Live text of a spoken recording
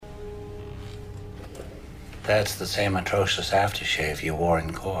That's the same atrocious aftershave you wore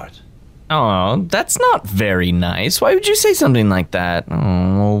in court. Oh, that's not very nice. Why would you say something like that?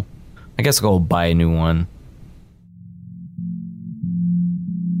 Oh, I guess I'll go buy a new one.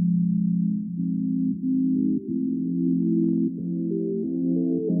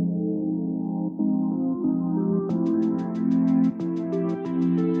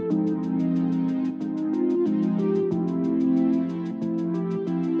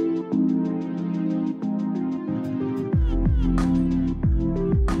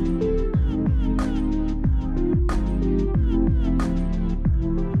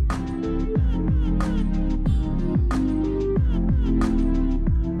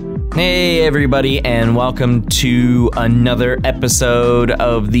 Hey everybody, and welcome to another episode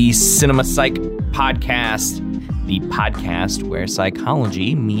of the Cinema Psych Podcast, the podcast where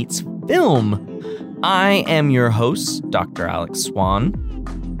psychology meets film. I am your host, Dr. Alex Swan,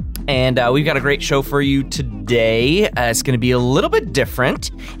 and we've got a great show for you today. It's going to be a little bit different,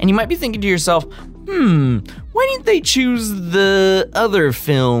 and you might be thinking to yourself, why didn't they choose the other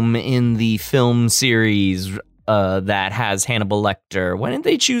film in the film series that has Hannibal Lecter? Why didn't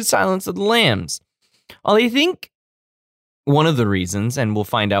they choose Silence of the Lambs? Well, I think one of the reasons, and we'll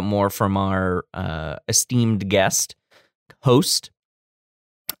find out more from our esteemed guest host,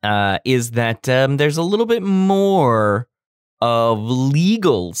 is that there's a little bit more of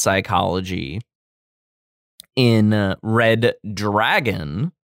legal psychology in Red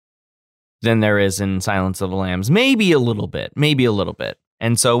Dragon than there is in Silence of the Lambs. Maybe a little bit.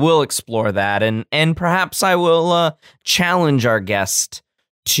 And so we'll explore that, and perhaps I will challenge our guest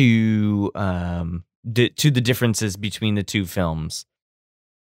to the differences between the two films.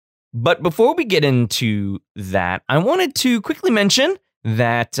 But before we get into that, I wanted to quickly mention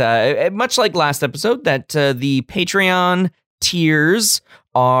that, much like last episode, that the Patreon tiers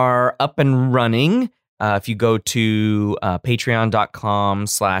are up and running. If you go to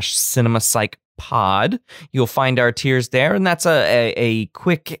patreon.com/cinemapsychpod, you'll find our tiers there, and that's a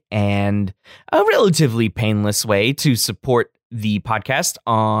quick and a relatively painless way to support the podcast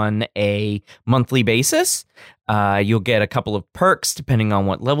on a monthly basis. You'll get a couple of perks depending on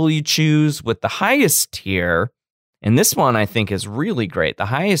what level you choose. With the highest tier, and this one I think is really great, the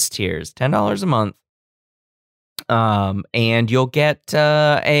highest tier is $10 a month, and you'll get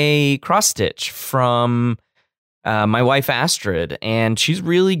a cross stitch from my wife Astrid, and she's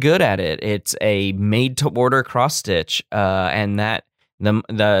really good at it. It's a made-to-order cross stitch, and that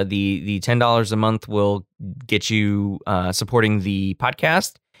the $10 a month will get you supporting the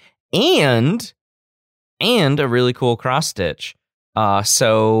podcast and a really cool cross stitch.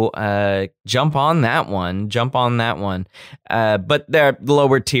 So jump on that one. But there are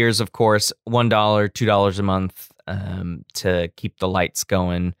lower tiers, of course, $1, $2 a month. To keep the lights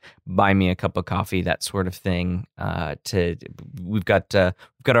going, buy me a cup of coffee, that sort of thing. We've got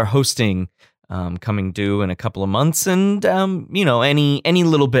our hosting coming due in a couple of months, and any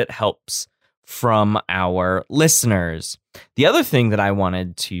little bit helps from our listeners. The other thing that I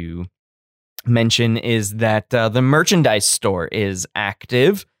wanted to mention is that the merchandise store is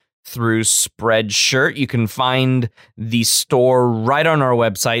active through Spreadshirt. You can find the store right on our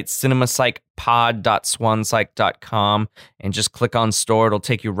website, cinemapsychpod.swanpsych.com, and just click on store. It'll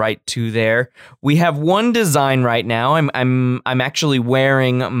take you right to there. We have one design right now. I'm actually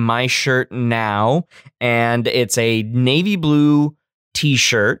wearing my shirt now, and it's a navy blue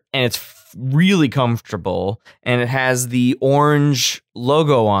t-shirt, and it's really comfortable, and it has the orange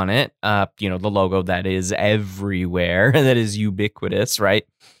logo on it. The logo that is everywhere, that is ubiquitous, right?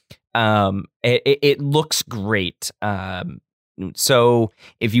 It looks great. So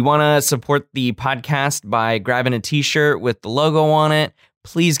if you want to support the podcast by grabbing a t-shirt with the logo on it,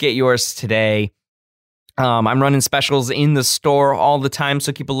 please get yours today. I'm running specials in the store all the time,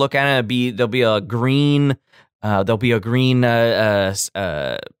 so keep a look at it. There'll be a green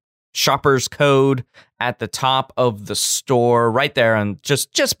shopper's code at the top of the store, right there, and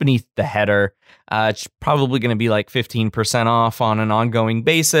just beneath the header. It's probably going to be like 15% off on an ongoing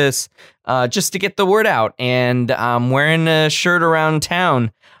basis, just to get the word out. And I'm wearing a shirt around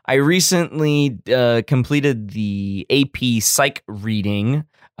town. I recently completed the AP Psych reading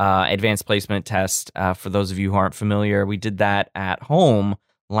advanced placement test. For those of you who aren't familiar, we did that at home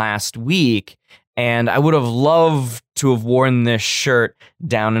last week. And I would have loved to have worn this shirt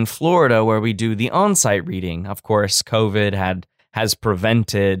down in Florida where we do the on-site reading. Of course, COVID has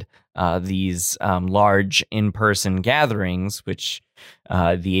prevented these large in-person gatherings, which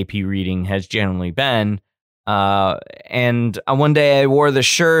the AP reading has generally been. And one day I wore the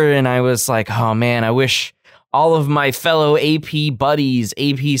shirt and I was like, oh man, I wish all of my fellow AP buddies,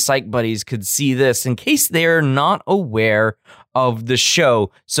 AP Psych buddies could see this in case they're not aware of the show.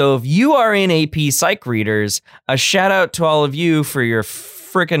 So if you are in AP Psych readers, a shout out to all of you for your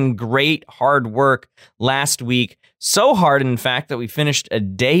freaking great hard work last week. So hard, in fact, that we finished a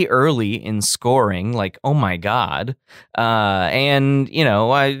day early in scoring. Like, oh my God. And,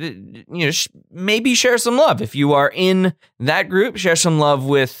 maybe share some love. If you are in that group, share some love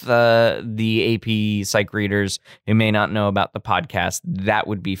with the AP Psych readers who may not know about the podcast. That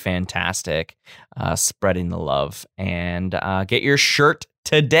would be fantastic. Spreading the love. And get your shirt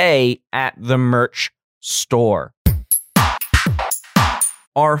today at the merch store.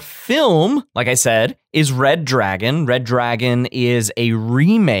 Our film, like I said, is Red Dragon. Red Dragon is a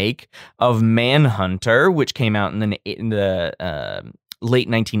remake of Manhunter, which came out in the late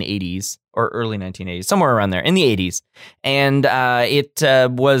 1980s or early 1980s, somewhere around there, in the 80s. And it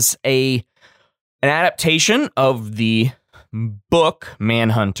was an adaptation of the book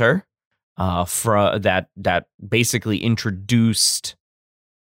Manhunter, that basically introduced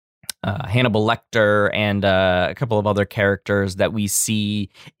Hannibal Lecter and a couple of other characters that we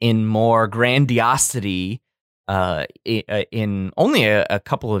see in more grandiosity in only a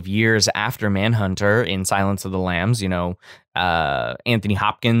couple of years after Manhunter in Silence of the Lambs. Anthony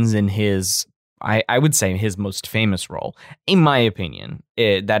Hopkins in his, I would say, his most famous role. In my opinion,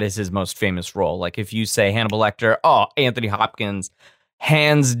 that is his most famous role. Like if you say Hannibal Lecter, Anthony Hopkins,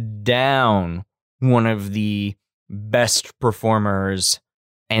 hands down one of the best performers.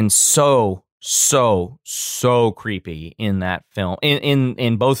 And so creepy in that film,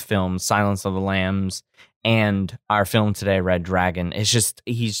 in both films, Silence of the Lambs and our film today, Red Dragon. He's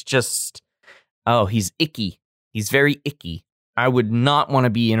icky. He's very icky. I would not want to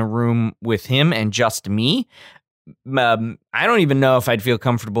be in a room with him and just me. I don't even know if I'd feel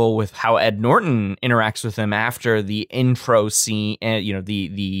comfortable with how Ed Norton interacts with him after the intro scene,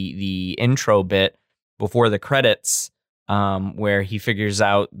 the intro bit before the credits. Where he figures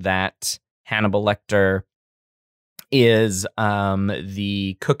out that Hannibal Lecter is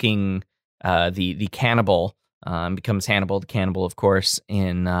the cooking, the cannibal, becomes Hannibal the cannibal, of course.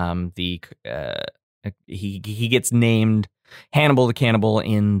 In he gets named Hannibal the cannibal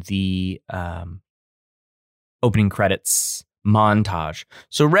in the opening credits montage.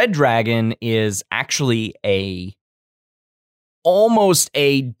 So Red Dragon is actually almost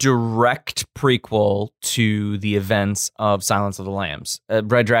a direct prequel to the events of Silence of the Lambs.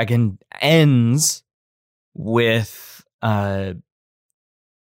 Red Dragon ends with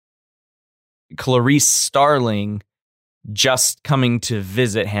Clarice Starling just coming to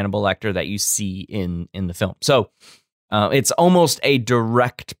visit Hannibal Lecter that you see in the film. So it's almost a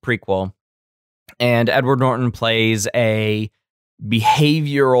direct prequel. And Edward Norton plays a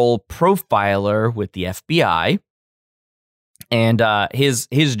behavioral profiler with the FBI. And his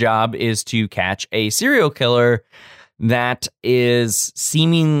job is to catch a serial killer that is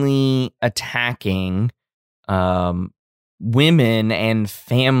seemingly attacking women and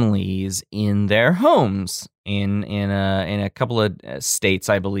families in their homes in a couple of states,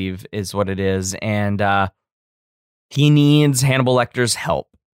 I believe, is what it is. And he needs Hannibal Lecter's help.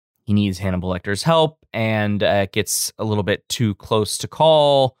 And gets a little bit too close to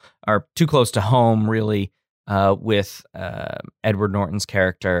home, really. With Edward Norton's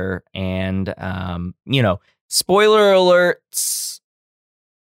character, and spoiler alerts,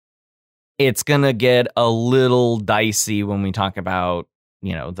 it's gonna get a little dicey when we talk about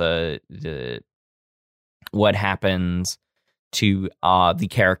the what happens to the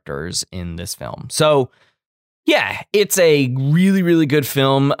characters in this film. So yeah, it's a really, really good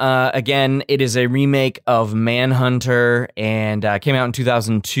film. Again, it is a remake of Manhunter and came out in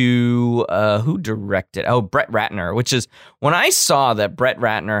 2002. Who directed? Oh, Brett Ratner, which is, when I saw that Brett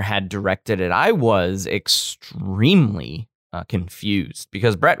Ratner had directed it, I was extremely confused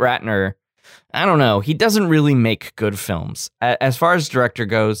because Brett Ratner, I don't know, he doesn't really make good films. As far as director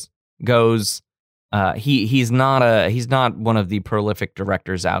goes, he's not one of the prolific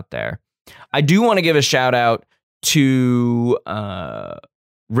directors out there. I do want to give a shout out to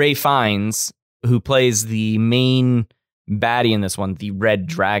Ray Fiennes, who plays the main baddie in this one, the Red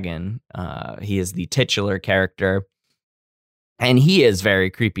Dragon. He is the titular character, and he is very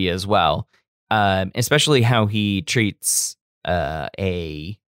creepy as well, especially how he treats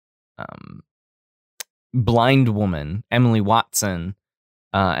a blind woman, Emily Watson,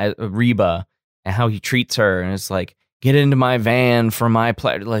 Reba, and how he treats her, and it's like, get into my van for my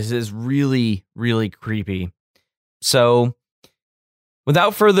pleasure. Like, it's really, really creepy. So,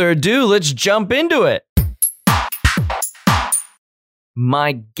 without further ado, let's jump into it.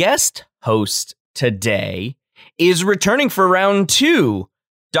 My guest host today is returning for round 2.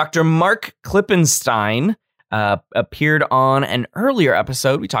 Dr. Mark Klippenstein appeared on an earlier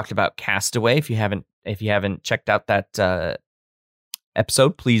episode. We talked about Castaway. If you haven't checked out that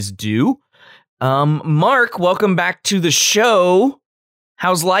episode, please do. Mark, welcome back to the show.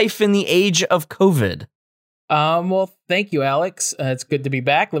 How's life in the age of COVID? Well, thank you, Alex. It's good to be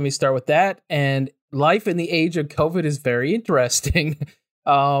back. Let me start with that. And life in the age of COVID is very interesting.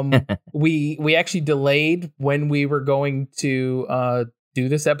 We actually delayed when we were going to do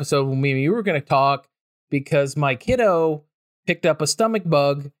this episode. When we were going to talk because my kiddo picked up a stomach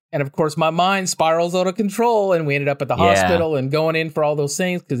bug. And of course, my mind spirals out of control. And we ended up at the hospital and going in for all those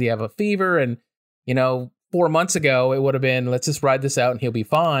things because you have a fever. And, 4 months ago, it would have been, let's just ride this out and he'll be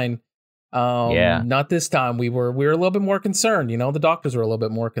fine. Not this time. We were a little bit more concerned. The doctors were a little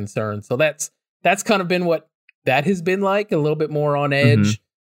bit more concerned. So that's kind of been what that has been like, a little bit more on edge,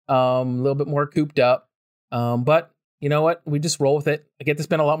 a little bit more cooped up. But you know what? We just roll with it. I get to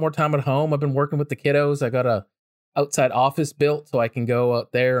spend a lot more time at home. I've been working with the kiddos. I got a outside office built so I can go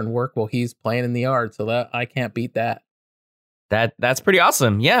out there and work while he's playing in the yard. So that I can't beat that. That's pretty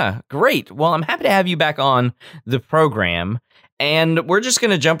awesome. Yeah, great. Well, I'm happy to have you back on the program. And we're just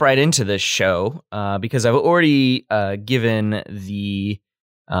going to jump right into this show because I've already given the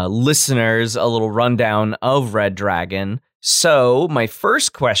listeners a little rundown of Red Dragon. So my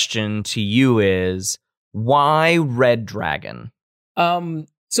first question to you is, why Red Dragon?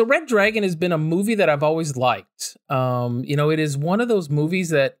 So Red Dragon has been a movie that I've always liked. It is one of those movies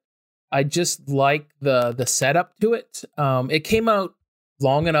that I just like the setup to it. It came out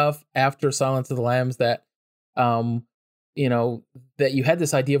long enough after Silence of the Lambs that, that you had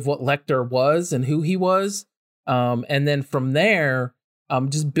this idea of what Lecter was and who he was. And then from there,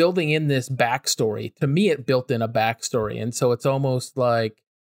 just building in this backstory. To me, it built in a backstory. And so it's almost like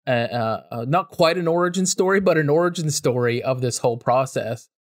not quite an origin story, but an origin story of this whole process.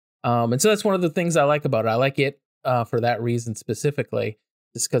 And so that's one of the things I like about it. I like it for that reason specifically,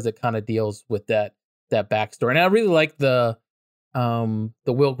 just because it kind of deals with that backstory. And I really like the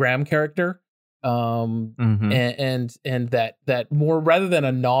Will Graham character. And that more, rather than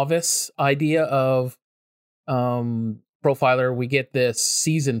a novice idea of profiler, we get this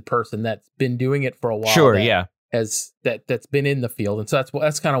seasoned person that's been doing it for a while. Sure, yeah. That's been in the field, and so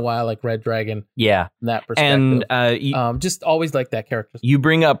that's kind of why I like Red Dragon. Yeah, from that perspective. And just always like that character. You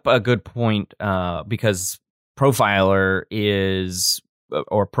bring up a good point because profiler is,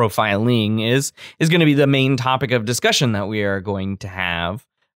 or profiling is going to be the main topic of discussion that we are going to have.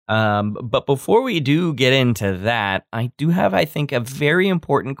 But before we do get into that, I do have, I think, a very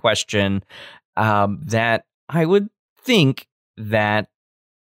important question that I would think that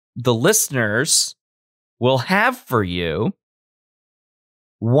the listeners will have for you.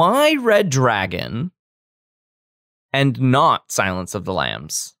 Why Red Dragon and not Silence of the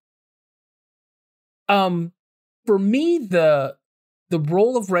Lambs? For me, the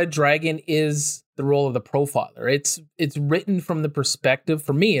role of Red Dragon is the role of the profiler. It's written from the perspective,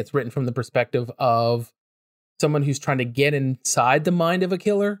 for me, it's written from the perspective of someone who's trying to get inside the mind of a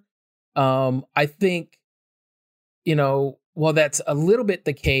killer. I think, while that's a little bit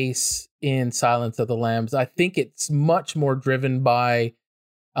the case in Silence of the Lambs, I think it's much more driven by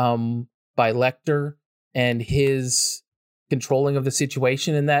Lecter and his controlling of the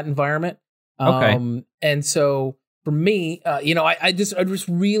situation in that environment. Okay. And so for me, I just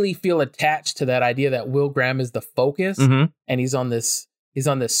really feel attached to that idea that Will Graham is the focus, and he's on this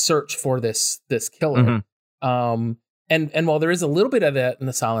search for this killer. And while there is a little bit of that in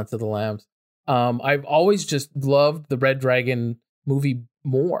the Silence of the Lambs, I've always just loved the Red Dragon movie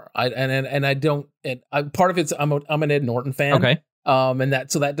more. Part of it's I'm an Ed Norton fan. Okay. And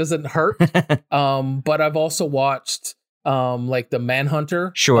that doesn't hurt. But I've also watched like the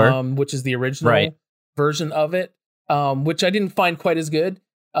Manhunter, sure, which is the original version of it, which I didn't find quite as good.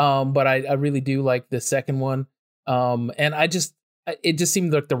 But I really do like the second one. And it just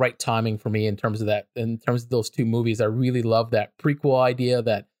seemed like the right timing for me in terms of those two movies. I really love that prequel idea,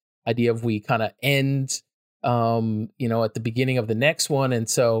 that idea of we kind of end at the beginning of the next one, and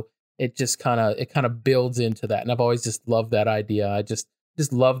so it just kind of builds into that. And I've always just loved that idea. I just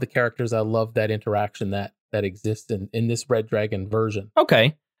love the characters. I love that interaction that exists in this Red Dragon version.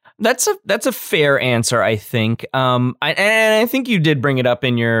 Okay, that's a fair answer, I think. I think you did bring it up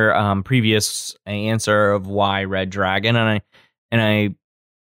in your previous answer of why Red Dragon, and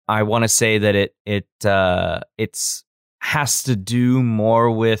I want to say that it's has to do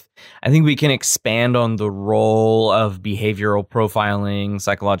more with, I think we can expand on the role of behavioral profiling,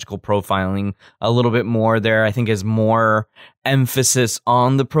 psychological profiling a little bit more there. I think is more emphasis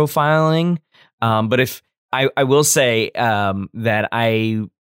on the profiling. But if I will say that I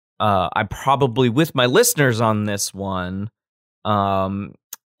probably with my listeners on this one,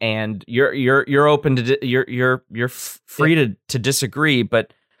 and you're open to you're free to disagree,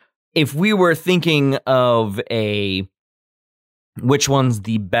 but if we were thinking of which one's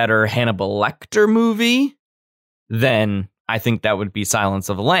the better Hannibal Lecter movie, then I think that would be Silence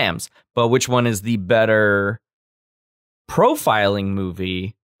of the Lambs. But which one is the better profiling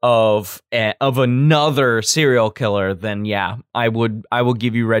movie of another serial killer? Then I will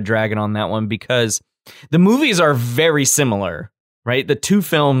give you Red Dragon on that one, because the movies are very similar, right? The two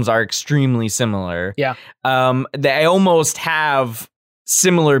films are extremely similar. Yeah. They almost have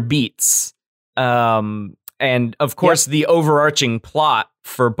similar beats. And of course, the overarching plot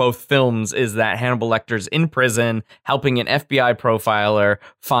for both films is that Hannibal Lecter's in prison helping an FBI profiler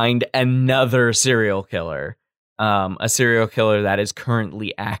find another serial killer, a serial killer that is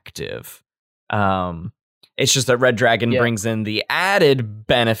currently active. It's just that Red Dragon brings in the added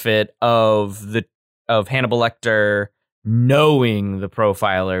benefit of Hannibal Lecter knowing the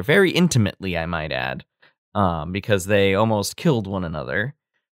profiler very intimately, I might add, because they almost killed one another.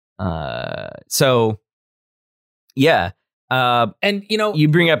 And you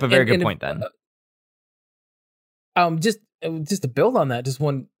bring up a very good point then. Just to build on that, just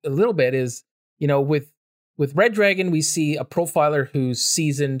a little bit is, with Red Dragon, we see a profiler who's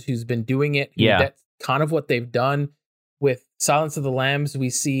seasoned, who's been doing it. That's kind of what they've done. With Silence of the Lambs, we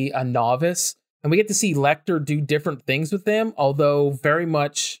see a novice, and we get to see Lecter do different things with them, although very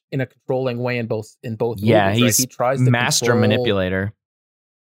much in a controlling way in both movies. Yeah, he's He tries to master manipulator.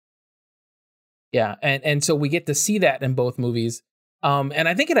 Yeah, and so we get to see that in both movies. And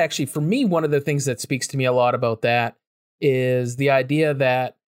I think it actually, for me, one of the things that speaks to me a lot about that is the idea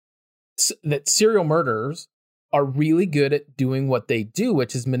that serial murderers are really good at doing what they do,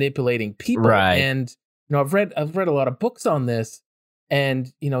 which is manipulating people. Right. And I've read a lot of books on this,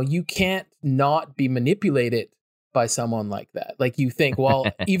 and you can't not be manipulated by someone like that. Like, you think, well,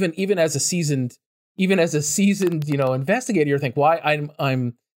 even as a seasoned investigator, you think, why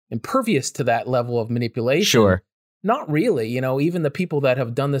I'm impervious to that level of manipulation. Sure. Not really. Even the people that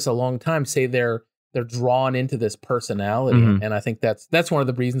have done this a long time say they're drawn into this personality. Mm-hmm. And I think that's one of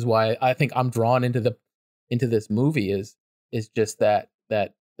the reasons why I think I'm drawn into this movie is just that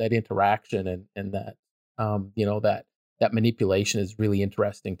interaction and that that manipulation is really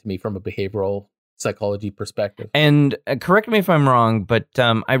interesting to me from a behavioral psychology perspective. And correct me if I'm wrong, but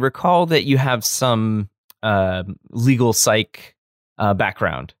I recall that you have some legal psych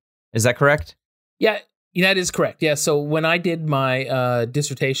background. Is that correct? Yeah, that is correct. Yeah. So when I did my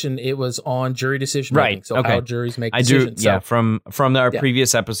dissertation, it was on jury decision making. So how juries make decisions. I do. From our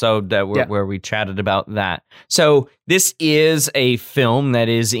previous episode where we chatted about that. So this is a film that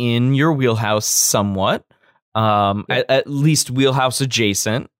is in your wheelhouse somewhat, at least wheelhouse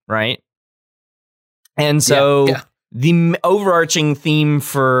adjacent, right? And so the overarching theme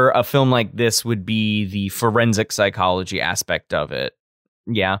for a film like this would be the forensic psychology aspect of it.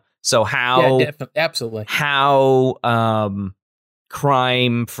 Yeah. So absolutely. How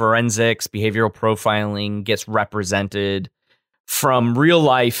crime, forensics, behavioral profiling gets represented from real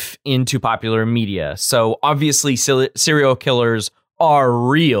life into popular media. So obviously serial killers are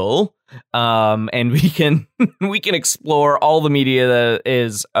real. And we can explore all the media that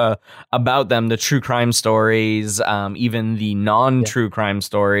is about them, the true crime stories, even the non-true crime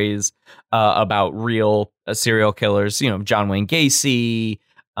stories about real serial killers, John Wayne Gacy,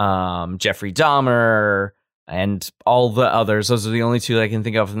 Jeffrey Dahmer, and all the others. Those are the only two that I can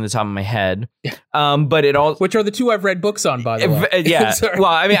think of from the top of my head. But it all, which are the two I've read books on, by the way. Yeah. Well,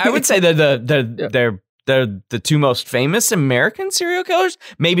 I mean, I would say that they're the two most famous American serial killers.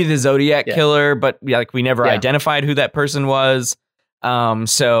 Maybe the Zodiac killer, but we never identified who that person was.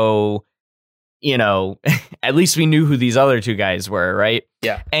 So, at least we knew who these other two guys were, right?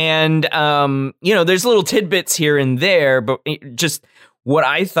 Yeah. And, there's little tidbits here and there, but just what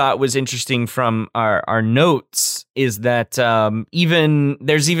I thought was interesting from our notes is that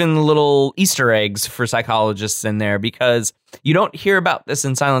there's even little Easter eggs for psychologists in there, because you don't hear about this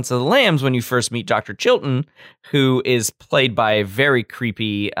in Silence of the Lambs when you first meet Dr. Chilton, who is played by a very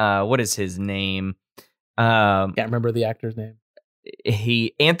creepy, what is his name? Can't remember the actor's name.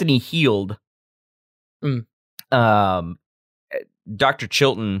 Anthony Heald. Dr.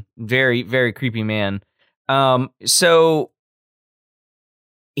 Chilton, very, very creepy man. So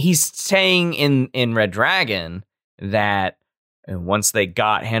he's saying in Red Dragon that once they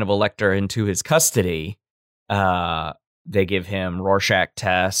got Hannibal Lecter into his custody, they give him Rorschach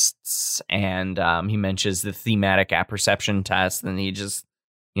tests, and he mentions the thematic apperception test, and he just,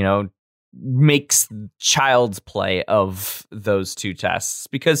 makes child's play of those two tests,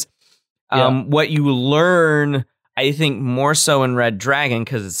 because what you learn, I think more so in Red Dragon,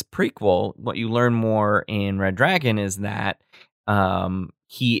 because it's a prequel, what you learn more in Red Dragon is that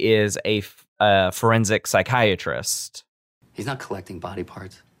he is a forensic psychiatrist. He's not collecting body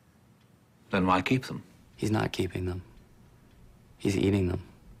parts. Then why keep them? He's not keeping them. He's eating them.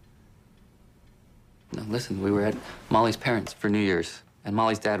 No, listen, we were at Molly's parents' for New Year's, and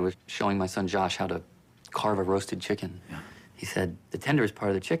Molly's dad was showing my son Josh how to carve a roasted chicken. Yeah. He said the tenderest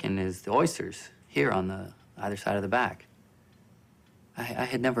part of the chicken is the oysters, here on the either side of the back. I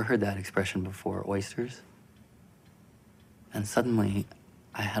had never heard that expression before, oysters. And suddenly,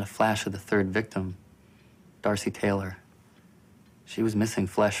 I had a flash of the third victim, Darcy Taylor. She was missing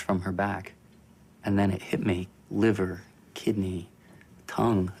flesh from her back. And then it hit me, liver, kidney,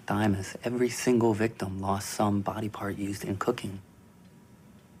 tongue, thymus. Every single victim lost some body part used in cooking.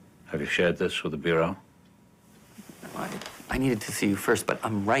 Have you shared this with the Bureau? I needed to see you first, but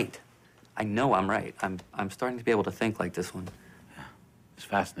I'm right. I know I'm right. I'm starting to be able to think like this one. Yeah, it's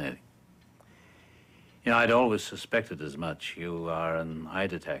fascinating. You know, I'd always suspected as much. You are an eye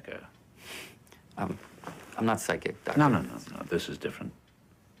detector. I'm not psychic, Doctor. No. This is different.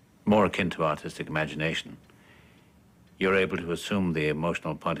 More akin to artistic imagination. You're able to assume the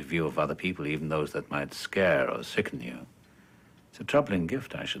emotional point of view of other people, even those that might scare or sicken you. It's a troubling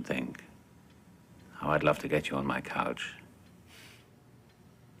gift, I should think. Oh, I'd love to get you on my couch.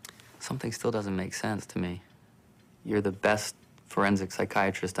 Something still doesn't make sense to me. You're the best forensic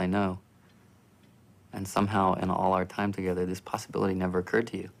psychiatrist I know. And somehow, in all our time together, this possibility never occurred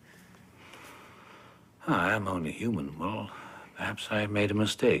to you. I am only human. Well, perhaps I made a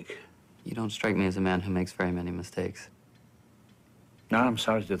mistake. You don't strike me as a man who makes very many mistakes. Now, I'm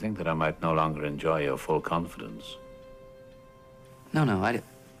sorry to think that I might no longer enjoy your full confidence. No, I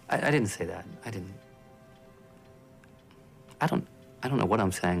didn't say that. I don't know what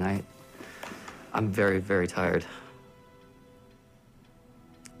I'm saying. I'm very, very tired.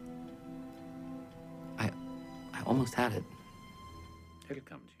 I almost had it. It'll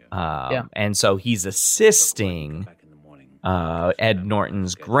come to you. And so he's assisting Ed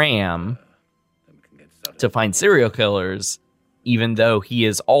Norton's Graham to find serial killers, even though he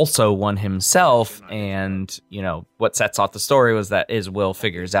is also one himself. And, you know, what sets off the story was that Will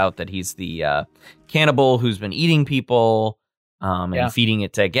figures out that he's the cannibal who's been eating people and feeding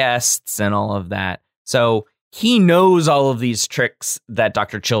it to guests and all of that. So he knows all of these tricks that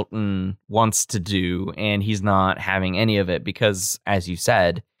Dr. Chilton wants to do, and he's not having any of it because, as you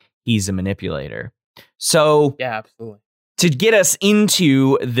said, he's a manipulator. So yeah, absolutely. To get us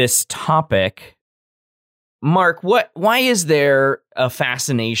into this topic, Mark, why is there a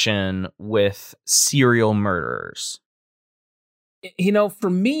fascination with serial murderers? You know, for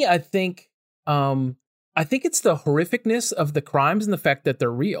me, I think it's the horrificness of the crimes and the fact that they're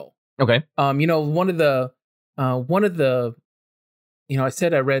real. Okay. You know, one of the, you know, I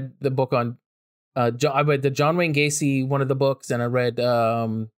said I read the book on, I read the John Wayne Gacy, one of the books, and I read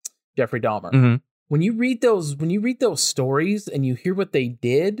Jeffrey Dahmer. Mm-hmm. When you read those stories and you hear what they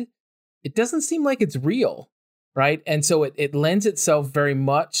did, it doesn't seem like it's real, right? And so it lends itself very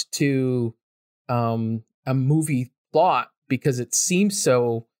much to a movie plot because it seems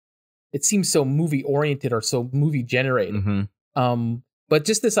so movie oriented or so movie generated. Mm-hmm. But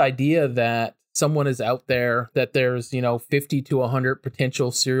just this idea that someone is out there, that there's, you know, 50 to 100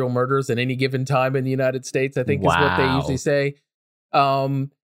 potential serial murders at any given time in the United States, I think is what they usually say,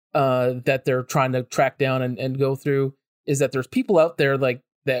 that they're trying to track down and go through, is that there's people out there like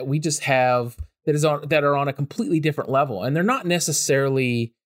that we just have that are on a completely different level. And they're not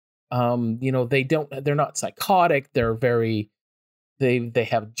necessarily, you know, they're not psychotic. They're they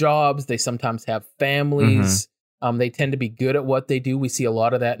have jobs. They sometimes have families. Mm-hmm. They tend to be good at what they do. We see a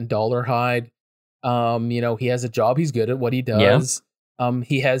lot of that in Dollarhide. You know, he has a job. He's good at what he does. Yeah.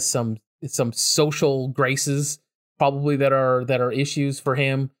 He has some social graces probably that are issues for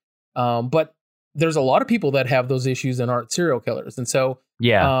him. But there's a lot of people that have those issues and aren't serial killers. And so,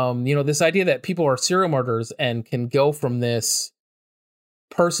 you know, this idea that people are serial murderers and can go from this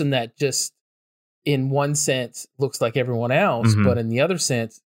person that just in one sense looks like everyone else, mm-hmm. but in the other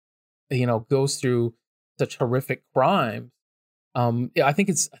sense, you know, goes through such horrific crimes. I think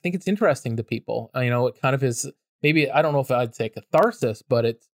it's interesting to people. You know, it kind of is, maybe, I don't know if I'd say catharsis, but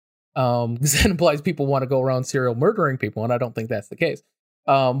it's, because it implies people want to go around serial murdering people. And I don't think that's the case.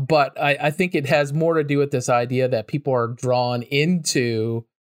 But I think it has more to do with this idea that people are drawn into,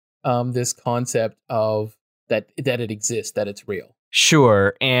 this concept of that it exists, that it's real.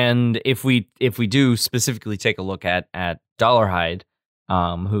 Sure. And if we do specifically take a look at Dollarhide,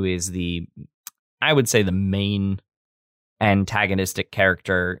 who is I would say the main antagonistic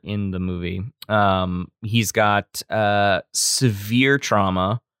character in the movie. He's got severe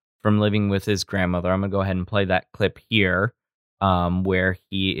trauma from living with his grandmother. I'm going to go ahead and play that clip here, where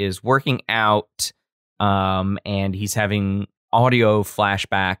he is working out, and he's having audio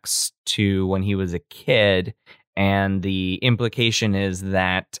flashbacks to when he was a kid, and the implication is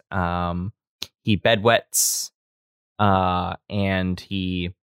that he bedwets, and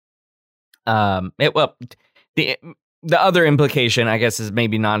he the other implication, I guess, is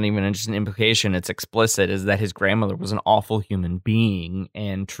maybe not even just an implication, it's explicit, is that his grandmother was an awful human being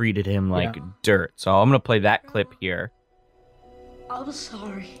and treated him like dirt. So I'm going to play that clip here. I'm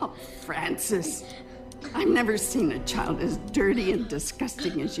sorry. Oh, Francis, I've never seen a child as dirty and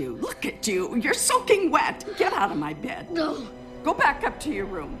disgusting as you. Look at you. You're soaking wet. Get out of my bed. No. Go back up to your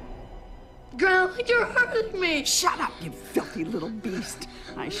room. Grandma, you're hurting me. Shut up, you filthy little beast.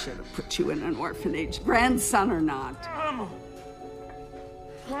 I should have put you in an orphanage, grandson or not.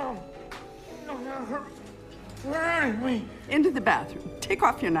 Into the bathroom. Take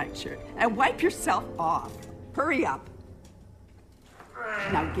off your nightshirt and wipe yourself off. Hurry up.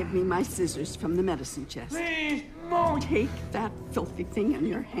 Now give me my scissors from the medicine chest. Please, no. Take that filthy thing in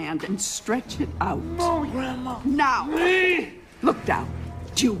your hand and stretch it out. No, Grandma. Now. Please. Look down.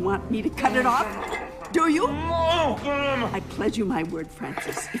 Do you want me to cut it off? Do you? No, Grandma. I pledge you my word,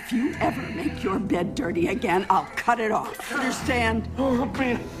 Francis. If you ever make your bed dirty again, I'll cut it off. Understand? Oh,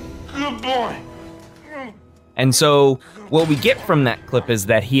 be a good boy. And so what we get from that clip is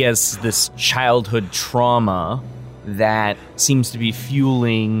that he has this childhood trauma that seems to be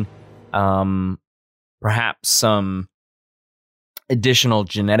fueling perhaps some additional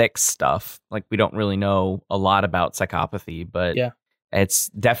genetic stuff. Like, we don't really know a lot about psychopathy, but it's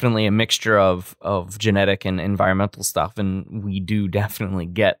definitely a mixture of genetic and environmental stuff, and we do definitely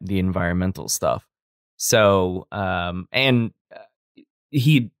get the environmental stuff. So,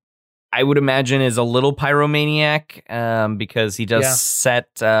 he, I would imagine, is a little pyromaniac, because he does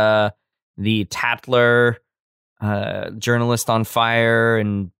set the Tattler journalist on fire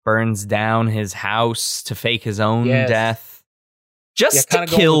and burns down his house to fake his own death, just to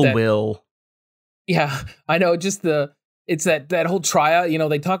kill Will. Yeah, I know. It's that whole triad. You know,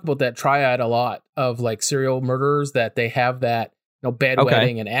 they talk about that triad a lot of like serial murderers, that they have that,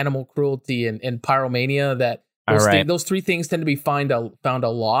 bedwetting and animal cruelty and pyromania. That those three things tend to be found a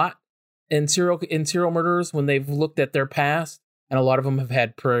lot in serial murderers when they've looked at their past, and a lot of them have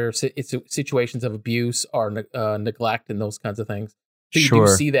had prior situations of abuse or neglect and those kinds of things. So you do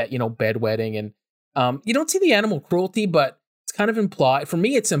see that, bedwetting, and you don't see the animal cruelty, but it's kind of implied. For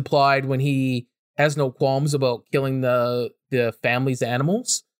me, it's implied when he has no qualms about killing the family's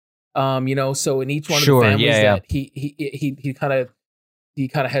animals. So in each one of the families that he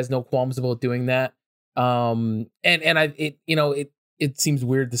kind of has no qualms about doing that. It seems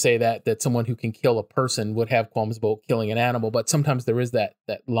weird to say that someone who can kill a person would have qualms about killing an animal, but sometimes there is that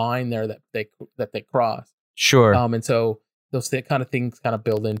line there that they cross. Sure. And so those kind of things kind of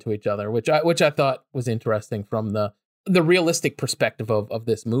build into each other, which I thought was interesting from the realistic perspective of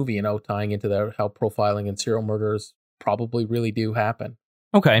this movie, tying into how profiling and serial murders probably really do happen.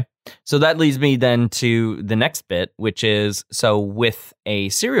 Okay. So that leads me then to the next bit, which is, so with a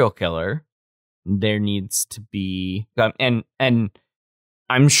serial killer, there needs to be, and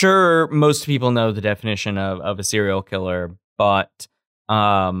I'm sure most people know the definition of a serial killer, but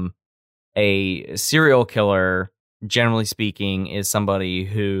a serial killer, generally speaking, is somebody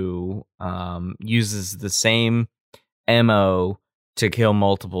who uses the same MO to kill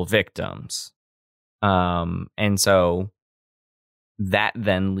multiple victims. And so that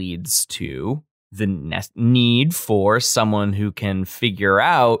then leads to the need for someone who can figure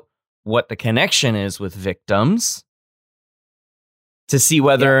out what the connection is with victims to see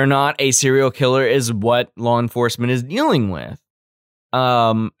whether or not a serial killer is what law enforcement is dealing with.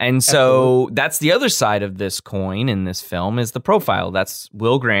 And so that's the other side of this coin in this film, is the profile. That's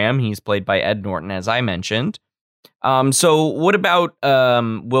Will Graham. He's played by Ed Norton, as I mentioned. So what about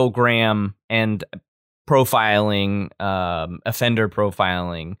Will Graham and profiling, offender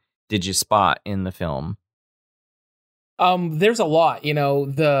profiling, did you spot in the film? There's a lot,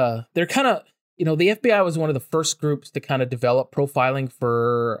 they're kind of, the FBI was one of the first groups to kind of develop profiling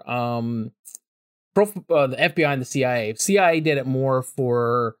for the FBI and the CIA. CIA did it more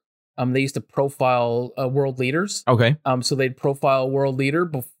for, they used to profile world leaders. Okay. So they'd profile a world leader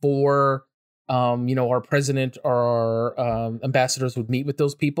before, our president or our ambassadors would meet with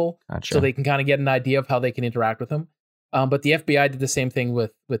those people. Gotcha. So they can kind of get an idea of how they can interact with them. But the FBI did the same thing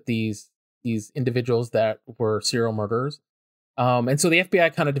with these individuals that were serial murderers. And so the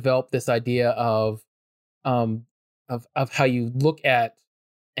FBI kind of developed this idea of how you look at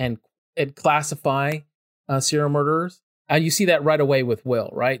and classify serial murderers. And you see that right away with Will,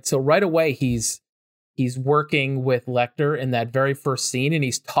 right? So right away he's working with Lecter in that very first scene, and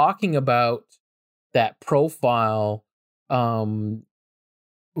he's talking about that profile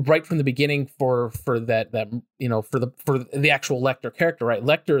right from the beginning for that for the actual Lecter character, right?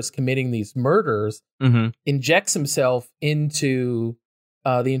 Lecter is committing these murders, injects himself into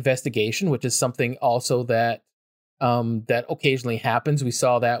the investigation, which is something also that occasionally happens. We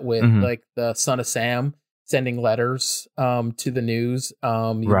saw that with like the Son of Sam sending letters to the news,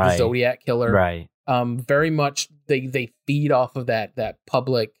 the Zodiac killer, right? Very much they feed off of that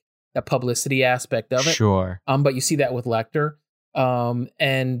publicity aspect of it. Sure. But you see that with Lecter.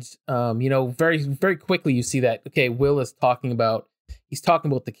 Very, very quickly you see that, okay, Will is talking about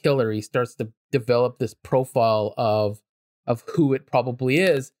the killer. He starts to develop this profile of who it probably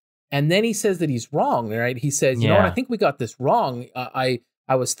is. And then he says that he's wrong, right? He says, you know what, I think we got this wrong. I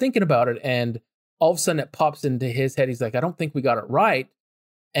was thinking about it, and all of a sudden it pops into his head. He's like, I don't think we got it right.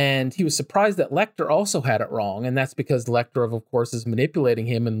 And he was surprised that Lecter also had it wrong. And that's because Lecter, of course, is manipulating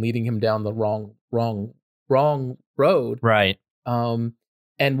him and leading him down the wrong road. Right. And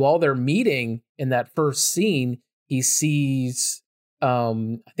while they're meeting in that first scene, he sees,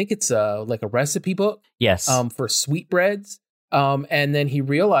 I think it's like a recipe book. Yes. For sweetbreads. And then he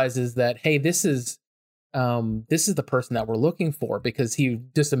realizes that, hey, this is the person that we're looking for, because he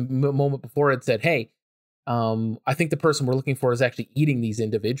just a moment before had said, hey, I think the person we're looking for is actually eating these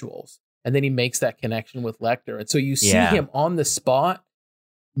individuals. And then he makes that connection with Lecter. And so you see him on the spot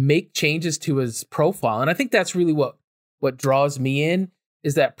make changes to his profile. And I think that's really what draws me in,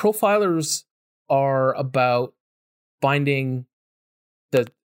 is that profilers are about finding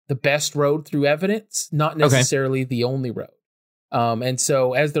the best road through evidence, not necessarily the only road. And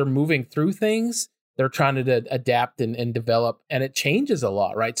so as they're moving through things, they're trying to adapt and develop, and it changes a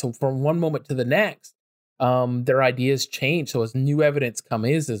lot, right? So from one moment to the next, their ideas change. So as new evidence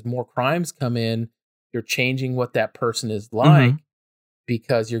as more crimes come in, you're changing what that person is like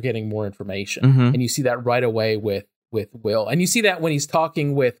because you're getting more information. And you see that right away with Will. And you see that when he's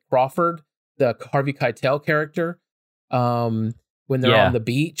talking with Crawford, the Harvey Keitel character, when they're on the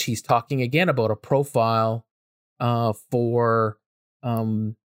beach, he's talking again about a profile for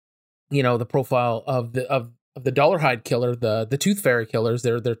the profile of the Dollarhide killer, the Tooth Fairy killers.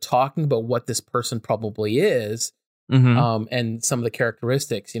 They're talking about what this person probably is, and some of the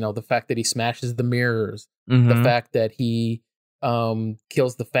characteristics. The fact that he smashes the mirrors, the fact that he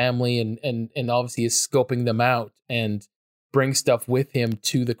kills the family, and obviously is scoping them out and brings stuff with him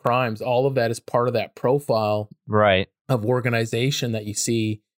to the crimes. All of that is part of that profile, right, of organization that you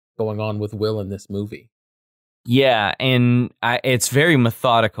see going on with Will in this movie. Yeah, and it's very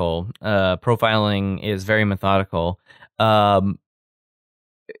methodical. Profiling is very methodical. It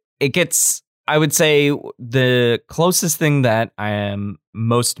gets, I would say, the closest thing that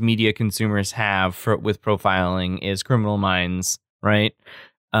most media consumers have with profiling is Criminal Minds, right?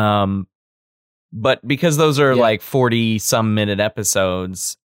 But because those are like 40-some minute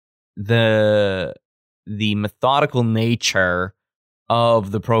episodes, the methodical nature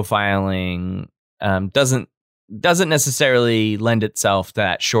of the profiling doesn't necessarily lend itself to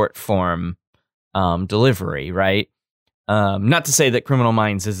that short form delivery, right? Not to say that Criminal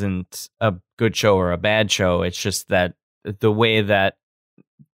Minds isn't a good show or a bad show. It's just that the way that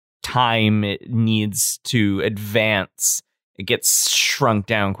time it needs to advance, it gets shrunk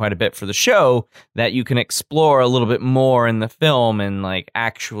down quite a bit for the show, that you can explore a little bit more in the film and like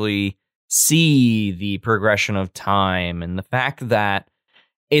actually see the progression of time, and the fact that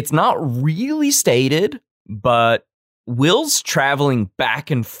it's not really stated, but Will's traveling back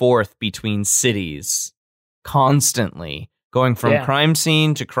and forth between cities constantly, going from crime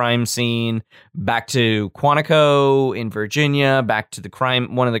scene to crime scene, back to Quantico in Virginia, back to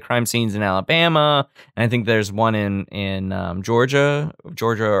one of the crime scenes in Alabama, and I think there's one in Georgia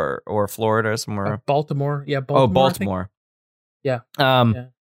or Florida somewhere. Baltimore, Baltimore. Oh, Baltimore. Yeah.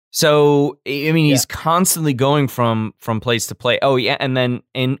 So I mean, he's constantly going from place to place. Oh yeah, and then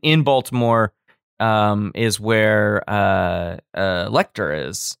in Baltimore is where Lecter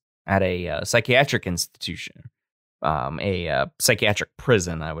is at a psychiatric institution, a psychiatric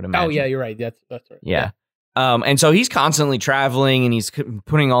prison, I would imagine. Oh yeah, you're right. That's right. Yeah. And so he's constantly traveling, and he's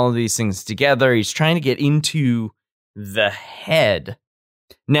putting all of these things together. He's trying to get into the head.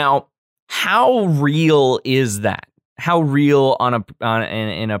 Now, how real is that? How real in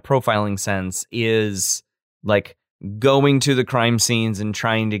a profiling sense is like going to the crime scenes and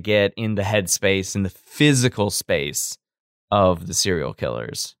trying to get in the headspace, in the physical space of the serial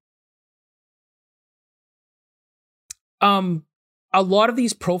killers? A lot of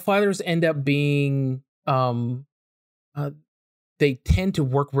these profilers end up being they tend to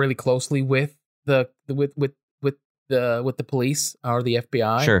work really closely with the police or the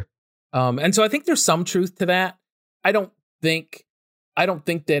FBI. Sure. And so I think there's some truth to that. I don't think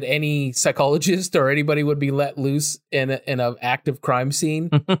that any psychologist or anybody would be let loose in an active crime scene.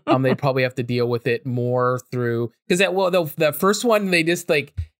 They'd probably have to deal with it more through, because that first one, they just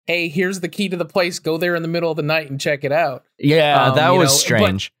like, hey, here's the key to the place. Go there in the middle of the night and check it out. Yeah, that was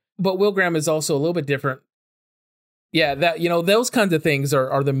strange. But Will Graham is also a little bit different. Yeah, that those kinds of things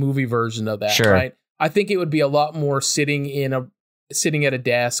are the movie version of that, sure. Right? I think it would be a lot more sitting at a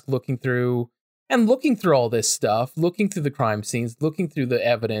desk, looking through all this stuff, looking through the crime scenes, looking through the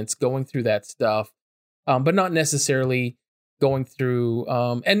evidence, going through that stuff, but not necessarily going through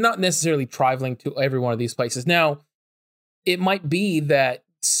and not necessarily traveling to every one of these places. Now, it might be that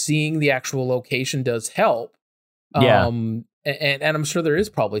seeing the actual location does help. Yeah. And I'm sure there is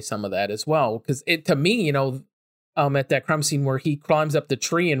probably some of that as well, because to me, at that crime scene where he climbs up the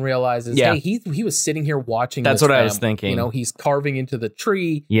tree and realizes, hey, he was sitting here watching. That's this what family. I was thinking. He's carving into the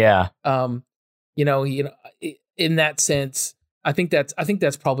tree. Yeah. In that sense, I think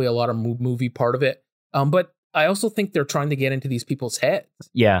that's probably a lot of movie part of it. But I also think they're trying to get into these people's heads.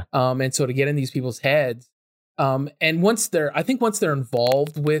 Yeah. And so to get in these people's heads, and once they're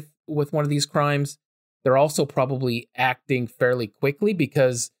involved with one of these crimes, they're also probably acting fairly quickly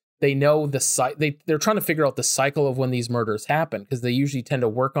because they know they're trying to figure out the cycle of when these murders happen, because they usually tend to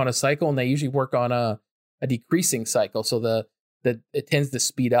work on a cycle, and they usually work on a decreasing cycle. So it tends to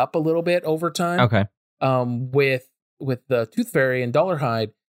speed up a little bit over time. Okay. With the Tooth Fairy and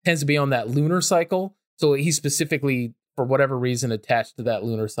Dollarhide tends to be on that lunar cycle. So he's specifically, for whatever reason, attached to that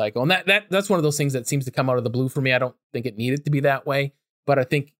lunar cycle. And that's one of those things that seems to come out of the blue for me. I don't think it needed to be that way, but I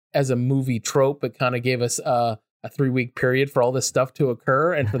think as a movie trope, it kind of gave us a 3-week period for all this stuff to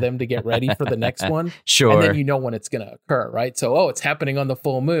occur and for them to get ready for the next one. Sure. And then when it's going to occur, right? So, it's happening on the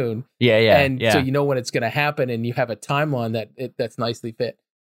full moon. Yeah. So when it's going to happen, and you have a timeline that's nicely fit.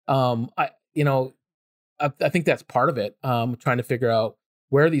 I think that's part of it. Trying to figure out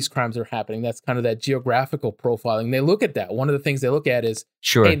where these crimes are happening. That's kind of that geographical profiling. They look at that. One of the things they look at is,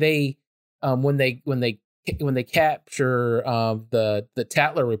 sure, hey, they when they capture the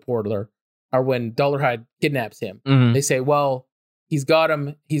Tatler reporter, or when Dollarhide kidnaps him, mm-hmm. they say, well, he's got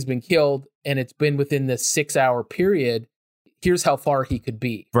him, he's been killed, and it's been within this 6-hour period. Here's how far he could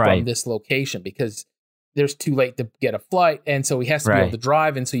be from this location, because there's too late to get a flight, and so he has to be able to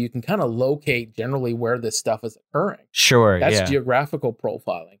drive, and so you can kind of locate generally where this stuff is occurring. Sure, that's geographical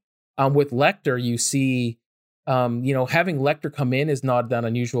profiling. With Lecter, you see, having Lecter come in is not that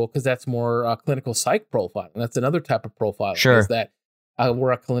unusual, because that's more clinical psych profiling. That's another type of profiling. Sure. Is that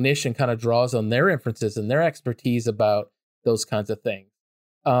where a clinician kind of draws on their inferences and their expertise about those kinds of things.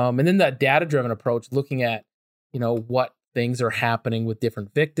 And then that data-driven approach, looking at, what things are happening with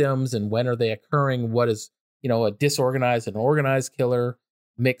different victims and when are they occurring, what is, a disorganized and organized killer,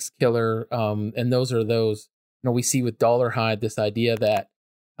 mixed killer. And those, we see with Dollarhide, this idea that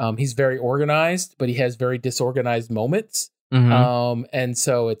he's very organized, but he has very disorganized moments. Mm-hmm. And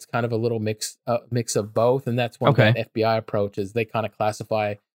so it's kind of a little mix of both. And that's one that FBI approach is they kind of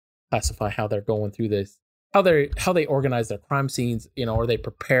classify how they're going through this, how they organize their crime scenes. Are they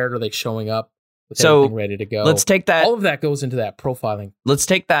prepared? Are they showing up with everything ready to go? Let's take that. All of that goes into that profiling. Let's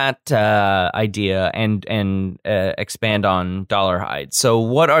take that idea and expand on Dollarhide. So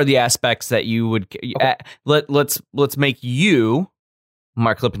what are the aspects that you would, let's make you,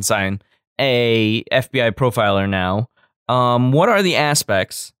 Mark Lippenstein, a FBI profiler now. What are the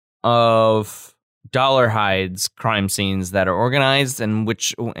aspects of Dollarhide's crime scenes that are organized, and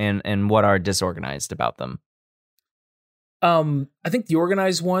what are disorganized about them? I think the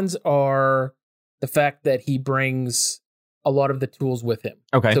organized ones are the fact that he brings a lot of the tools with him.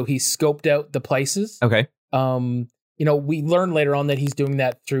 Okay. So he scoped out the places. Okay. We learn later on that he's doing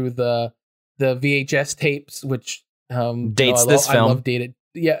that through the VHS tapes, which dates this film. I love dated.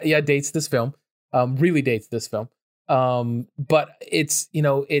 Yeah, dates this film. Really dates this film. But it's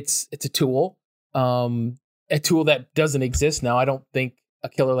a tool that doesn't exist now. I don't think a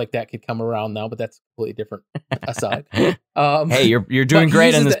killer like that could come around now, but that's completely different aside. Hey, you're doing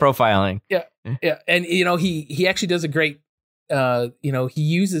great in this profiling. Yeah. And he actually does a great he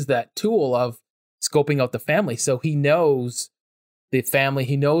uses that tool of scoping out the family. So he knows the family,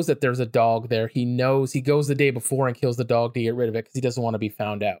 he knows that there's a dog there. He goes the day before and kills the dog to get rid of it because he doesn't want to be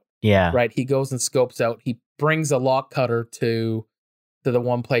found out. Yeah. Right. He goes and scopes out. He brings a lock cutter to the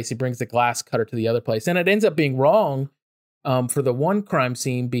one place. He brings the glass cutter to the other place. And it ends up being wrong for the one crime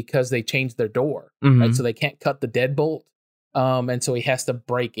scene because they changed their door, Mhm. right? So they can't cut the deadbolt, and so he has to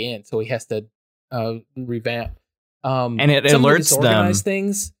break in. So he has to revamp. And it some of the alerts disorganized them.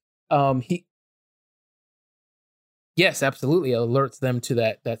 things. Yes, absolutely, it alerts them to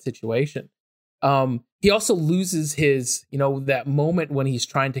that situation. He also loses his, that moment when he's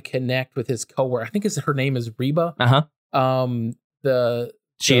trying to connect with his coworker. I think her name is Reba. Uh-huh.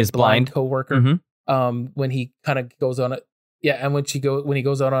 She The is blind coworker. Mhm. When he kind of goes on and when he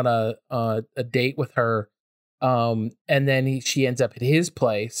goes out on a date with her, and then she ends up at his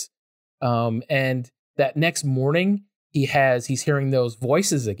place, and that next morning he's hearing those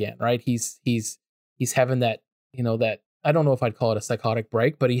voices again, right? He's having that, that, I don't know if I'd call it a psychotic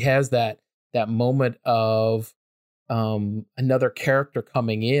break, but he has that moment of another character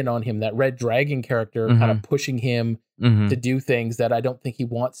coming in on him, that Red Dragon character kind of pushing him to do things that I don't think he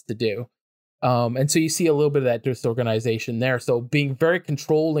wants to do. And so you see a little bit of that disorganization there. So being very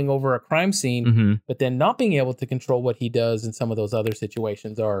controlling over a crime scene, but then not being able to control what he does in some of those other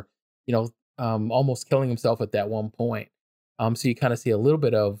situations, or, almost killing himself at that one point. So you kind of see a little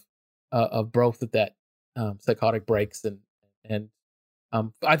bit of both of that psychotic breaks, and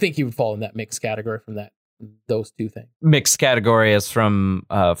I think he would fall in that mixed category from those two things. Mixed category as from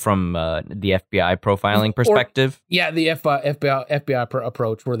the FBI profiling perspective. The FBI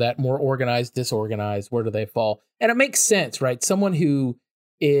approach, where that more organized, disorganized, where do they fall? And it makes sense, right? Someone who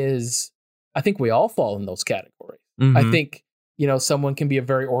is, I think we all fall in those categories. I think, someone can be a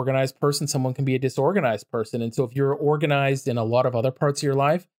very organized person, someone can be a disorganized person. And so if you're organized in a lot of other parts of your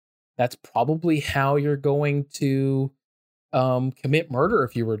life, that's probably how you're going to commit murder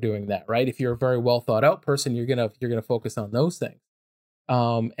if you were doing that, right? If you're a very well thought out person, you're gonna focus on those things.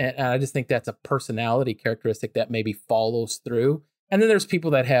 And I just think that's a personality characteristic that maybe follows through. And then there's people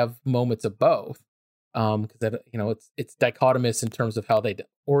that have moments of both, because it's dichotomous in terms of how they're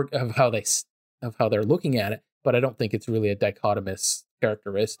looking at it. But I don't think it's really a dichotomous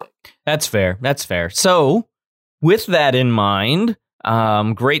characteristic. That's fair. So, with that in mind,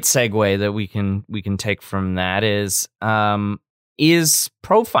 great segue that we can take from that is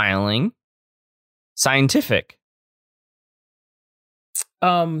profiling scientific?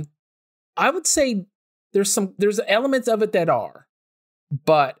 I would say there's elements of it that are,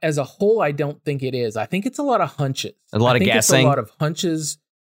 but as a whole, I don't think it is. I think it's a lot of hunches. A lot of guessing. It's a lot of hunches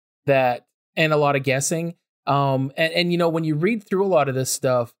and a lot of guessing. And when you read through a lot of this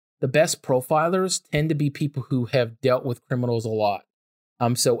stuff, the best profilers tend to be people who have dealt with criminals a lot.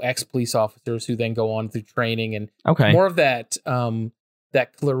 So ex-police officers who then go on through training, and more of that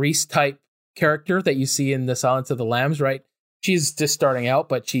Clarice type character that you see in The Silence of the Lambs, right? She's just starting out,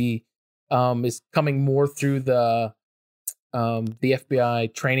 but she is coming more through the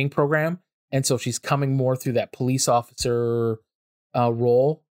FBI training program, and so she's coming more through that police officer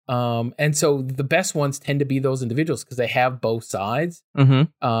role. And so the best ones tend to be those individuals because they have both sides.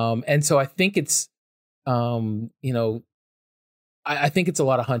 And so I think it's, I think it's a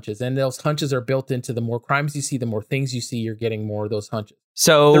lot of hunches, and those hunches are built into the more crimes you see, the more things you see, you're getting more of those hunches.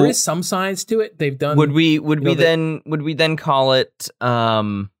 So there is some science to it. They've done. Would we then call it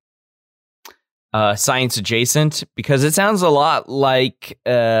science adjacent? Because it sounds a lot like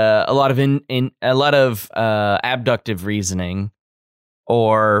a lot of abductive reasoning,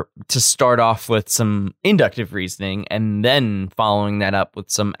 or to start off with some inductive reasoning and then following that up with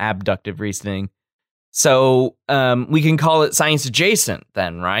some abductive reasoning. So we can call it science adjacent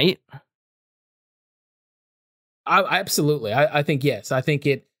then, right? Absolutely. I think yes. I think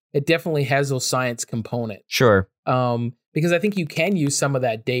it definitely has those science components. Sure. Because I think you can use some of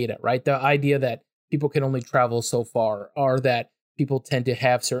that data, right? The idea that people can only travel so far, or that people tend to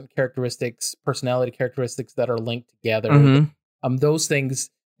have certain characteristics, personality characteristics that are linked together. Those things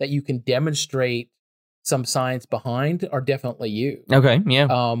that you can demonstrate some science behind are definitely used. Okay,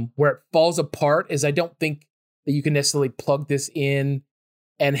 yeah. Where it falls apart is I don't think that you can necessarily plug this in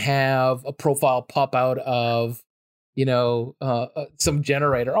and have a profile pop out of, some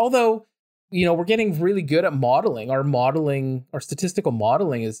generator. Although, we're getting really good at modeling. Our statistical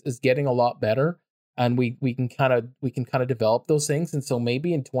modeling is getting a lot better, and we can kind of develop those things. And so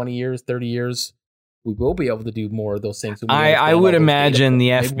maybe in 20 years, 30 years, we will be able to do more of those things. I would imagine the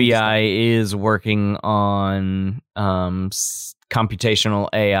FBI is working on computational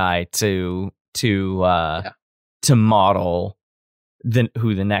AI to model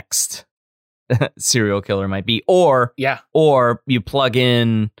who the next serial killer might be, or you plug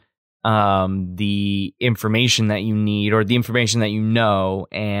in the information that you need, or the information that you know,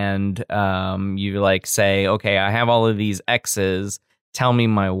 and you say, okay, I have all of these X's, tell me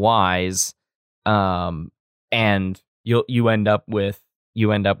my Y's. And you end up with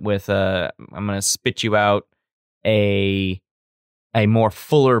I'm going to spit you out a more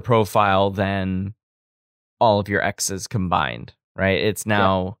fuller profile than all of your exes combined, right? It's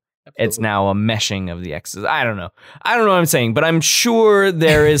now it's now a meshing of the exes. I don't know what I'm saying, but I'm sure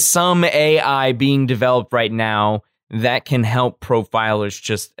there is some AI being developed right now that can help profilers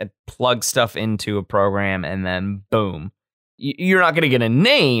just plug stuff into a program and then boom. You're not going to get a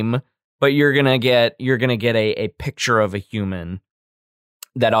name, but you're going to get a picture of a human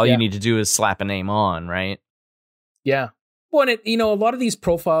that all you need to do is slap a name on, right? Yeah. Well, and a lot of these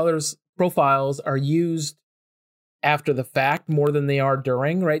profiles are used after the fact more than they are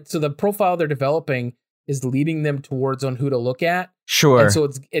during, right? So the profile they're developing is leading them towards on who to look at. Sure. And so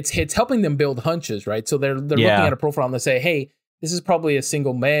it's helping them build hunches, right? So they're looking at a profile and they say, hey, this is probably a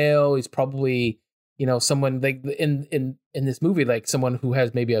single male. He's probably, someone like in this movie, like someone who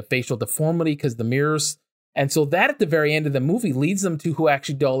has maybe a facial deformity because the mirrors. And so that at the very end of the movie leads them to who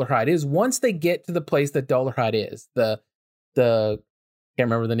actually Dollarhide is. Once they get to the place that Dollarhide is, the can't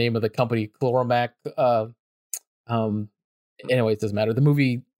remember the name of the company, Chloromac. Anyways, it doesn't matter. The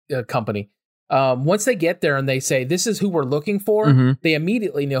movie company. Once they get there and they say, this is who we're looking for, they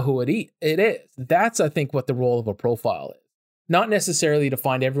immediately know who it is. That's, I think, what the role of a profile is. Not necessarily to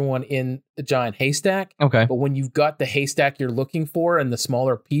find everyone in the giant haystack. Okay. But when you've got the haystack you're looking for and the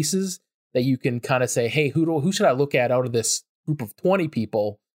smaller pieces that you can kind of say, hey, who should I look at out of this group of 20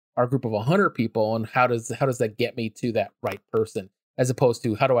 people, our group of 100 people, and how does that get me to that right person, as opposed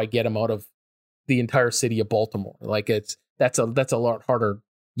to how do I get them out of the entire city of Baltimore? Like that's a lot harder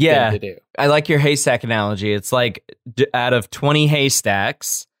thing to do. I like your haystack analogy. It's like out of 20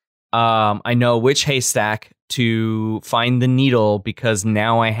 haystacks, I know which haystack to find the needle because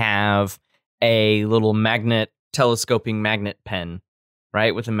now I have a little telescoping magnet pen,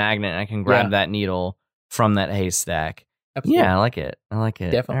 right? With a magnet, I can grab that needle from that haystack. Absolutely. Yeah, I like it.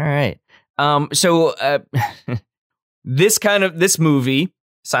 Definitely. All right. So this movie,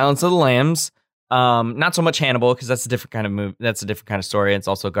 Silence of the Lambs, not so much Hannibal because that's a different kind of movie. That's a different kind of story. It's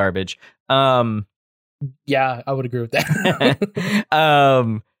also garbage. Yeah, I would agree with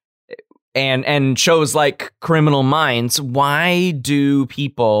that. And shows like Criminal Minds. Why do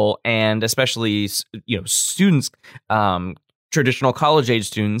people, and especially students, traditional college age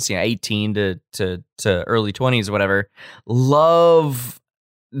students, 18 to early 20s or whatever, love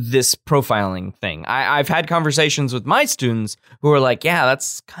this profiling thing? I've had conversations with my students who are like, yeah,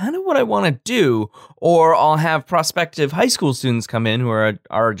 that's kind of what I want to do. Or I'll have prospective high school students come in who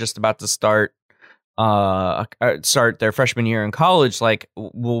are just about to start their freshman year in college. Like,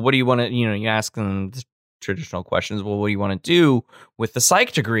 well, what do you want to, you ask them the traditional questions. Well, what do you want to do with the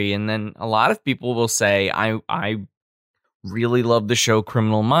psych degree? And then a lot of people will say, I really love the show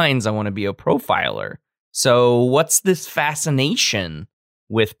Criminal Minds. I want to be a profiler. So what's this fascination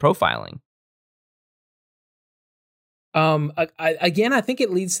with profiling? I think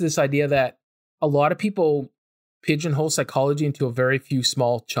it leads to this idea that a lot of people pigeonhole psychology into a very few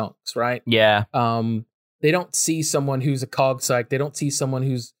small chunks, right? Yeah. They don't see someone who's a cog psych. They don't see someone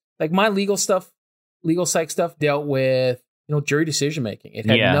who's like my legal psych stuff dealt with, jury decision making. It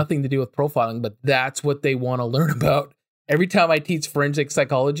had nothing to do with profiling, but that's what they want to learn about. Every time I teach forensic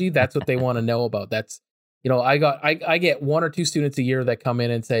psychology, that's what they want to know about. That's, I get 1 or 2 students a year that come in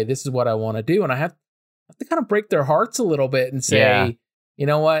and say, this is what I want to do. And I have to kind of break their hearts a little bit and say, you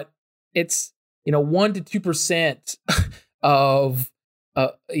know what, it's, 1 to 2% of,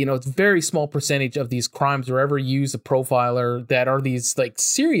 it's a very small percentage of these crimes or ever use a profiler that are these like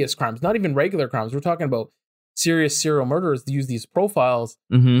serious crimes, not even regular crimes. We're talking about serious serial murderers use these profiles.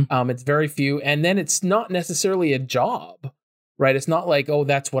 Mm-hmm. It's very few. And then it's not necessarily a job, right? It's not like, oh,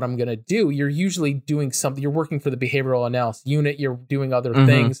 that's what I'm going to do. You're usually doing something. You're working for the behavioral analysis unit. You're doing other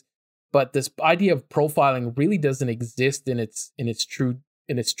things. But this idea of profiling really doesn't exist in its true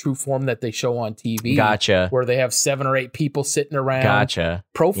form that they show on TV. Gotcha. Where they have 7 or 8 people sitting around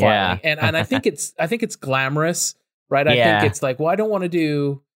profiling. Yeah. And I think it's glamorous, right? I think it's like, well, I don't want to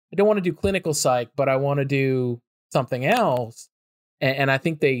do clinical psych, but I want to do something else. And I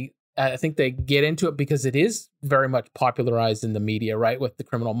think they get into it because it is very much popularized in the media, right? With the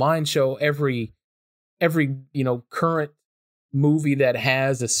Criminal Minds show, every current movie that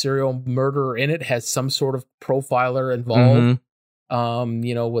has a serial murderer in it has some sort of profiler involved.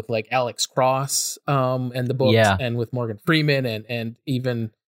 With like Alex Cross and the books, and with Morgan Freeman and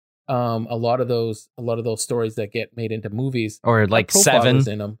even a lot of those stories that get made into movies, or like Seven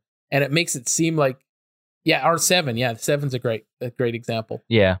in them, and it makes it seem like or Seven, Seven's a great example.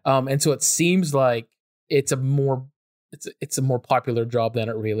 And so it seems like it's a more it's a more popular job than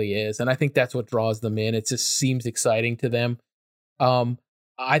it really is, and I think that's what draws them in. It just seems exciting to them.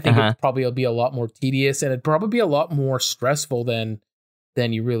 I think it'll be a lot more tedious, and it'd probably be a lot more stressful than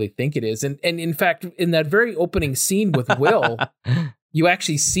you really think it is. And in fact, in that very opening scene with Will, you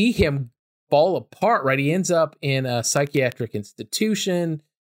actually see him fall apart, right? He ends up in a psychiatric institution.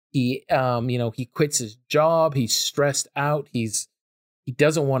 He he quits his job. He's stressed out. He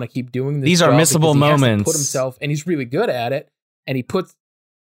doesn't want to keep doing this. These are missable moments. Put himself, and he's really good at it. And he puts,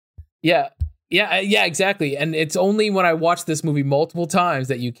 yeah, exactly. And it's only when I watch this movie multiple times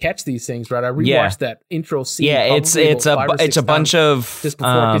that you catch these things, right? I rewatched that intro scene. Yeah, it's a bunch of just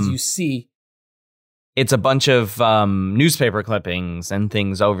before, because you see. It's a bunch of newspaper clippings and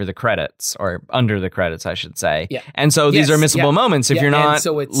things over the credits, or under the credits, I should say. Yeah. And so these are missable moments. If you're not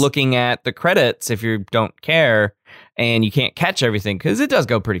looking at the credits, if you don't care and you can't catch everything, because it does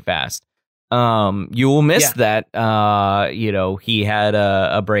go pretty fast, you will miss that, he had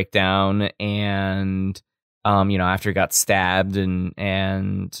a breakdown and, after he got stabbed and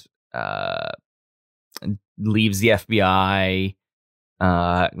leaves the FBI.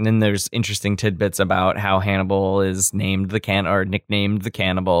 And then there's interesting tidbits about how Hannibal is nicknamed the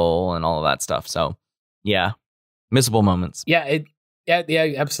cannibal and all of that stuff. So, yeah, missable moments. Yeah,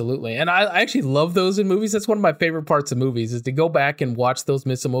 absolutely. And I actually love those in movies. That's one of my favorite parts of movies, is to go back and watch those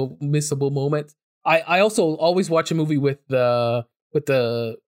missable moments. I also always watch a movie with the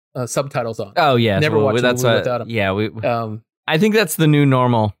subtitles on. Oh yeah, never watch a movie without them. Yeah, I think that's the new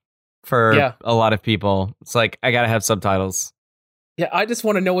normal for a lot of people. It's like, I gotta have subtitles. Yeah, I just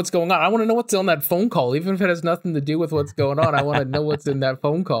want to know what's going on. I want to know what's on that phone call, even if it has nothing to do with what's going on. I want to know what's in that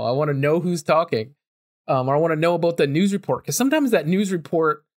phone call. I want to know who's talking. Or I want to know about the news report, because sometimes that news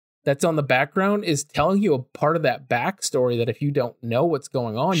report that's on the background is telling you a part of that backstory that if you don't know what's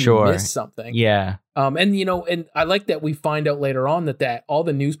going on, you miss something. Yeah. And I like that we find out later on that all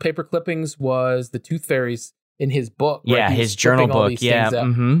the newspaper clippings was the Tooth Fairy's in his book. Right? Yeah, his journal book. Yeah.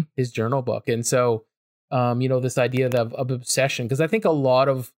 Mm-hmm. His journal book. And so, this idea of obsession, because I think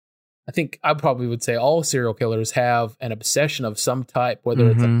I probably would say all serial killers have an obsession of some type, whether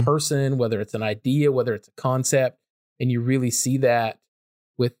it's a person, whether it's an idea, whether it's a concept. And you really see that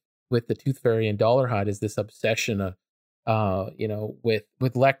with the Tooth Fairy and Dollarhide, is this obsession with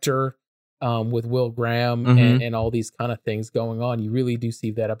Lecter, with Will Graham, and all these kind of things going on. You really do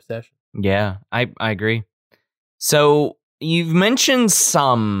see that obsession. Yeah, I agree. So you've mentioned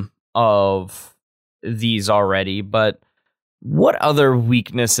some of these already, but what other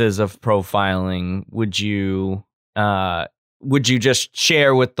weaknesses of profiling would you just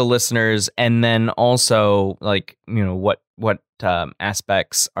share with the listeners, and then also what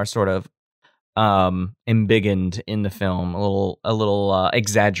aspects are sort of embiggened in the film, a little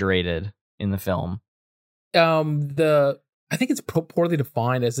exaggerated in the film? I think it's poorly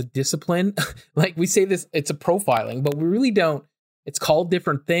defined as a discipline. Like we say this, it's a profiling, but we really don't. It's called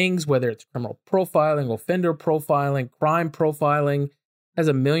different things, whether it's criminal profiling, offender profiling, crime profiling, has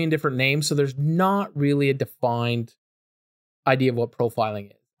a million different names. So there's not really a defined idea of what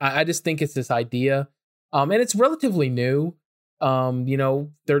profiling is. I just think it's this idea, and it's relatively new, 30,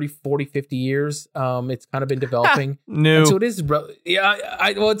 40, 50 years. It's kind of been developing. New. And so it is,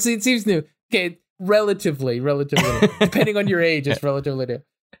 it seems new. Okay, relatively new. Depending on your age, it's relatively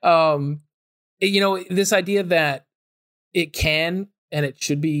new. This idea that it can and it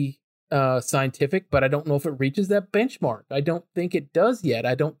should be scientific, but I don't know if it reaches that benchmark. I don't think it does yet.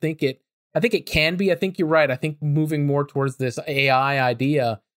 I think it can be. I think you're right. I think moving more towards this AI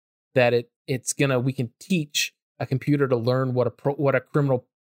idea that we can teach a computer to learn what a criminal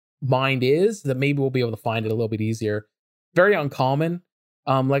mind is, that maybe we'll be able to find it a little bit easier. Very uncommon.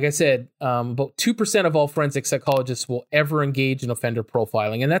 Like I said, about 2% of all forensic psychologists will ever engage in offender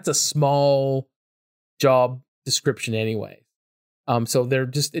profiling, and that's a small job description anyway. So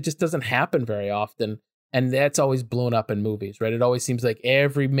it just doesn't happen very often, and that's always blown up in movies, right? It always seems like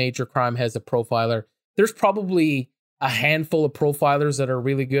every major crime has a profiler. There's probably a handful of profilers that are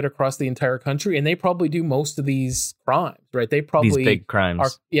really good across the entire country, and they probably do most of these crimes, right? They probably these big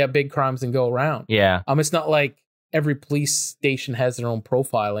crimes, big crimes and go around. Yeah. It's not like every police station has their own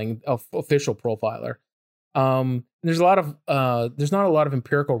profiling, official profiler. There's not a lot of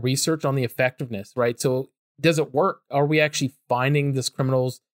empirical research on the effectiveness, right? So does it work? Are we actually finding these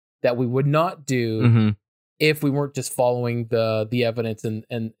criminals that we would not do if we weren't just following the evidence and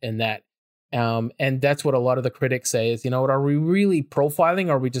that? And that's what a lot of the critics say is, are we really profiling?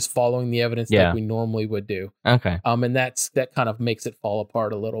 Or are we just following the evidence like we normally would do? Okay. And that kind of makes it fall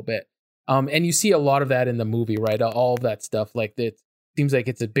apart a little bit. And you see a lot of that in the movie, right? All of that stuff, like the seems like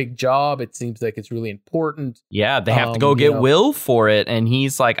it's a big job. It seems like it's really important. Yeah, they have to go get Will for it, and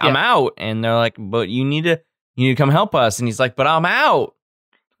he's like, "I'm out," and they're like, "But you need to come help us," and he's like, "But I'm out."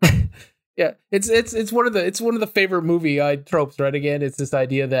 Yeah, it's one of the favorite movie tropes, right? Again, it's this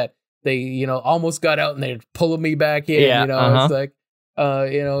idea that they almost got out and they're pulling me back in. It's like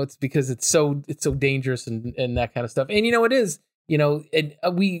it's because it's so dangerous and that kind of stuff. And it is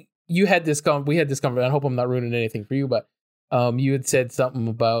and we had this conversation. I hope I'm not ruining anything for you, but you had said something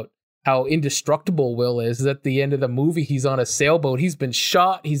about how indestructible Will is. At the end of the movie, he's on a sailboat. He's been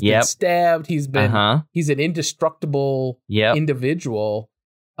shot. He's been stabbed. He's an indestructible individual.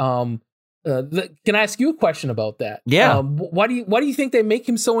 Can I ask you a question about that? Yeah. Why do you think they make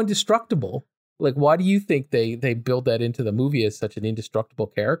him so indestructible? Like, why do you think they build that into the movie as such an indestructible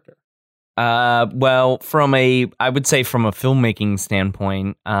character? Well, I would say from a filmmaking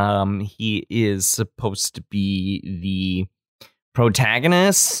standpoint, he is supposed to be the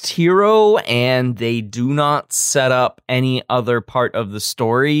protagonist hero, and they do not set up any other part of the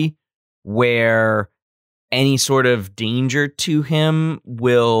story where any sort of danger to him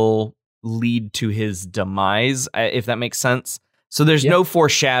will lead to his demise, if that makes sense. So there's no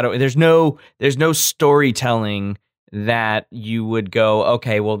foreshadowing. There's no storytelling that you would go,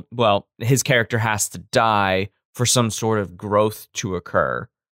 okay, well, his character has to die for some sort of growth to occur.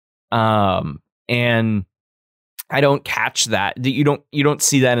 And I don't catch that. You don't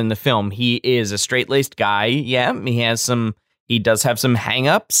see that in the film. He is a straight-laced guy. Yeah, he does have some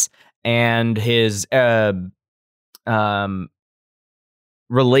hang-ups, and his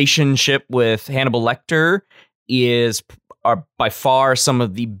relationship with Hannibal Lecter are by far some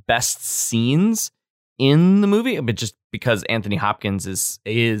of the best scenes in the movie, but just because Anthony Hopkins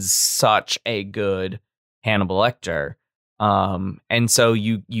is such a good Hannibal Lecter. And so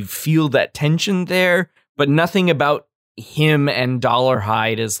you feel that tension there, but nothing about him and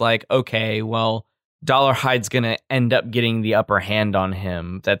Dollarhide is like, okay, well, Dollarhide's going to end up getting the upper hand on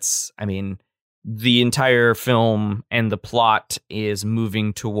him. The entire film and the plot is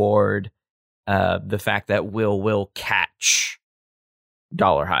moving toward the fact that Will catch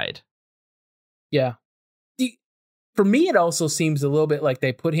Dollarhide. Yeah. For me, it also seems a little bit like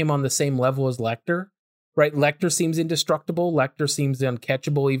they put him on the same level as Lecter, right? Lecter seems indestructible. Lecter seems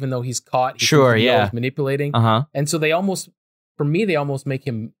uncatchable, even though he's caught. He's manipulating. And so they almost make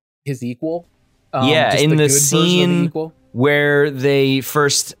him his equal. In the scene where they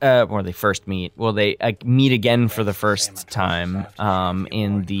first meet. Well, they meet again for the first time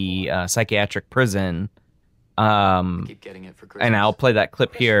in the psychiatric prison. Keep getting it for Christmas. And I'll play that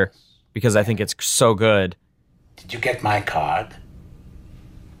clip here because I think it's so good. Did you get my card?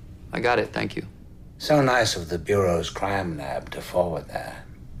 I got it, thank you. So nice of the Bureau's crime lab to forward that.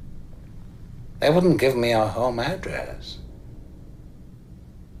 They wouldn't give me a home address.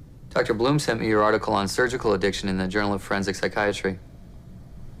 Dr. Bloom sent me your article on surgical addiction in the Journal of Forensic Psychiatry.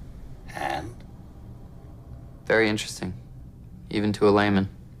 And? Very interesting, even to a layman.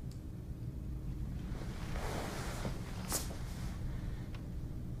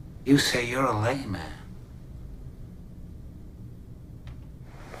 You say you're a layman?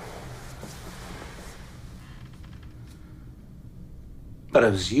 But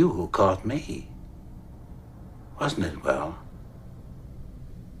it was you who caught me. Wasn't it, Will?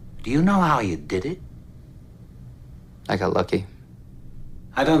 Do you know how you did it? I got lucky.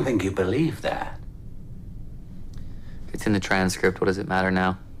 I don't think you believe that. It's in the transcript. What does it matter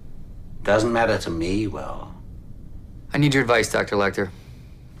now? Doesn't matter to me, Will. I need your advice, Dr. Lecter.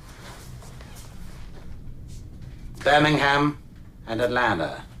 Birmingham and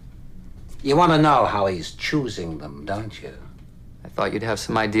Atlanta. You want to know how he's choosing them, don't you? I thought you'd have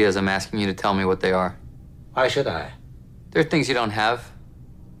some ideas. I'm asking you to tell me what they are. Why should I? There are things you don't have.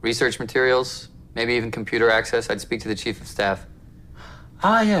 Research materials, maybe even computer access. I'd speak to the chief of staff.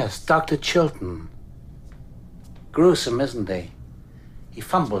 Ah, yes, Dr. Chilton. Gruesome, isn't he? He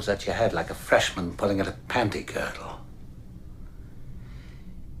fumbles at your head like a freshman pulling at a panty girdle.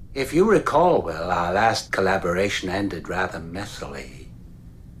 If you recall, Will, our last collaboration ended rather messily.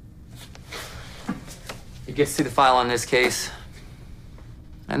 You get to see the file on this case.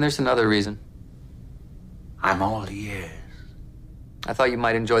 And there's another reason. I'm all ears. I thought you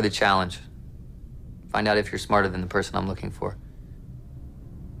might enjoy the challenge. Find out if you're smarter than the person I'm looking for.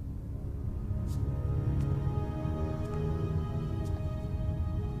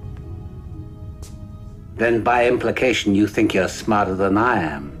 Then by implication, you think you're smarter than I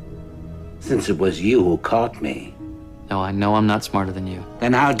am, since it was you who caught me. No, I know I'm not smarter than you.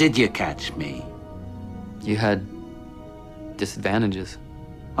 Then how did you catch me? You had disadvantages.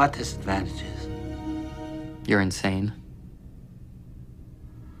 What disadvantages? You're insane.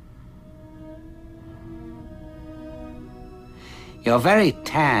 You're very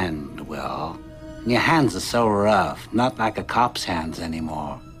tanned, Will. And your hands are so rough, not like a cop's hands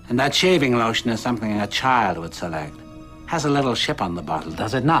anymore. And that shaving lotion is something a child would select. Has a little ship on the bottle,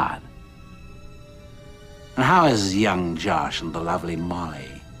 does it not? And how is young Josh and the lovely Molly?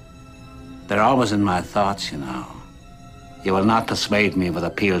 They're always in my thoughts, you know. You will not persuade me with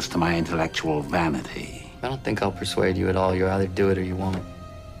appeals to my intellectual vanity. I don't think I'll persuade you at all. You either do it or you won't.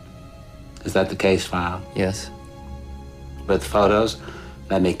 Is that the case, Val? Yes. With photos,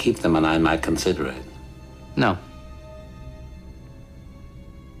 let me keep them and I might consider it. No.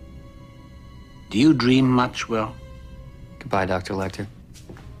 Do you dream much, Will? Goodbye, Dr. Lecter.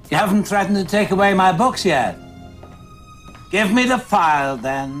 You haven't threatened to take away my books yet. Give me the file,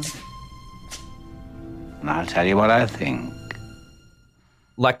 then. And I'll tell you what I think.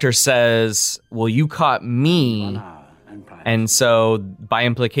 Lecter says, well, you caught me. And so, by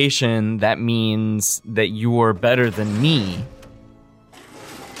implication, that means that you're better than me.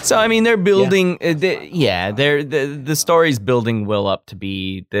 So, I mean, they're building... the story's building Will up to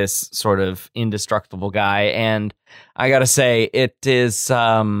be this sort of indestructible guy. And I gotta say, it is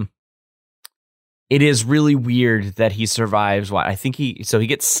really weird that he survives. What I think he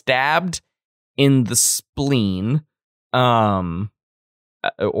gets stabbed in the spleen, or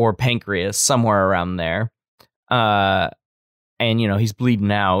pancreas, somewhere around there. And, you know, he's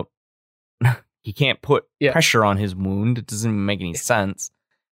bleeding out. He can't put pressure on his wound. It doesn't even make any sense.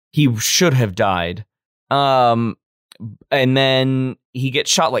 He should have died. And then he gets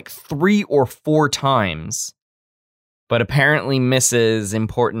shot like 3 or 4 times, but apparently misses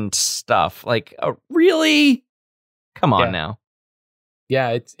important stuff. Like, really? Come on now.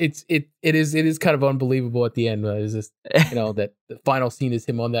 Yeah, it is kind of unbelievable at the end. It's just, you know, that the final scene is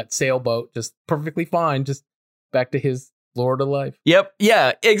him on that sailboat, just perfectly fine, just back to his Florida life. Yep.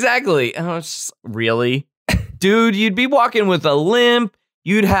 Yeah, exactly. And I was just, really? Dude, you'd be walking with a limp.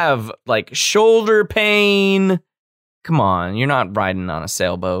 You'd have like shoulder pain. Come on, you're not riding on a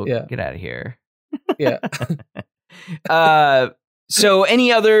sailboat. Yeah. Get out of here. Yeah. So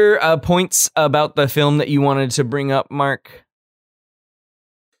any other points about the film that you wanted to bring up, Mark?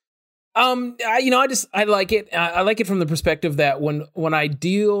 I like it. I like it from the perspective that when I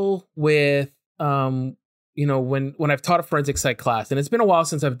deal with, when I've taught a forensic psych class, and it's been a while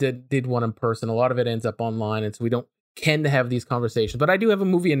since I've did one in person. A lot of it ends up online, and so we don't tend to have these conversations. But I do have a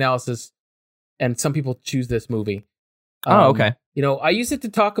movie analysis, and some people choose this movie. Okay. You know, I use it to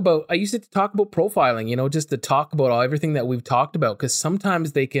talk about profiling. You know, just to talk about everything that we've talked about, because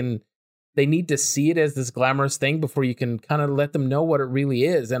sometimes they need to see it as this glamorous thing before you can kind of let them know what it really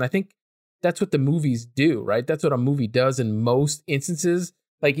is. And I think that's what the movies do, right? That's what a movie does in most instances.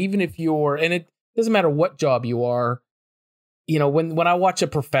 Like, even if and it doesn't matter what job you are, you know, when I watch a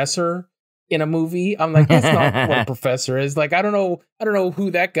professor in a movie, I'm like, that's not what a professor is. Like, I don't know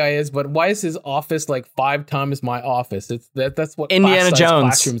who that guy is, but why is his office like 5 times my office? That's what Indiana Jones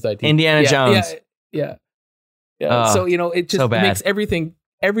classrooms I teach. Indiana Jones. Yeah. So, you know, it just makes everything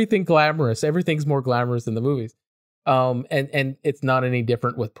glamorous. Everything's more glamorous in the movies. And it's not any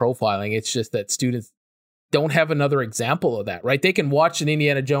different with profiling. It's just that students don't have another example of that, right? They can watch an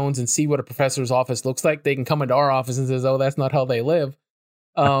Indiana Jones and see what a professor's office looks like. They can come into our office and says, oh, that's not how they live.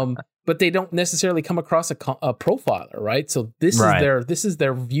 But they don't necessarily come across a profiler, right? So this is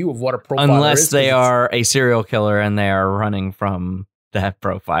their view of what a profiler is. Unless they are a serial killer and they are running from that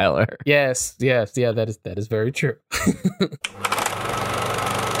profiler. Yes. Yeah, that is very true.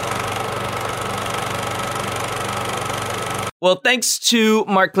 Well, thanks to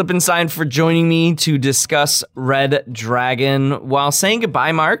Mark Klippenstein for joining me to discuss Red Dragon. While saying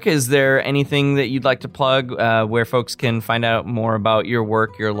goodbye, Mark, is there anything that you'd like to plug where folks can find out more about your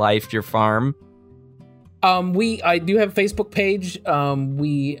work, your life, your farm? I do have a Facebook page. It's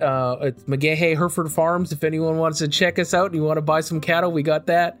McGahey Hereford Farms. If anyone wants to check us out and you want to buy some cattle, we got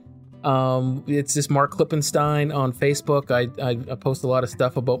that. It's just Mark Klippenstein on Facebook. I post a lot of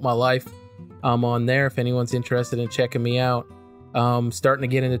stuff about my life. I'm on there if anyone's interested in checking me out. Starting to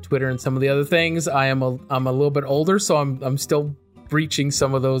get into Twitter and some of the other things. I'm a little bit older, so I'm still breaching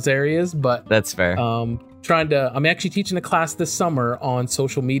some of those areas, but that's fair. I'm actually teaching a class this summer on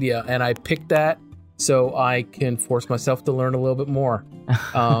social media, and I picked that so I can force myself to learn a little bit more,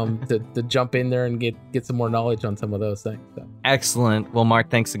 to jump in there and get some more knowledge on some of those things. So. Excellent. Well, Mark,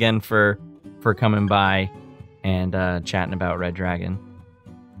 thanks again for coming by and chatting about Red Dragon.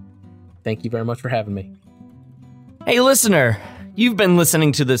 Thank you very much for having me. Hey, listener, you've been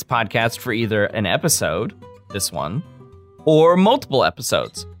listening to this podcast for either an episode, this one, or multiple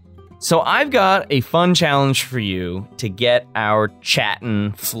episodes. So I've got a fun challenge for you to get our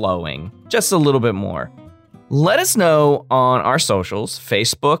chatting flowing just a little bit more. Let us know on our socials,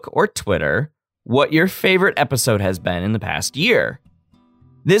 Facebook or Twitter, what your favorite episode has been in the past year.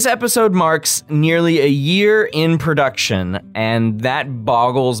 This episode marks nearly a year in production, and that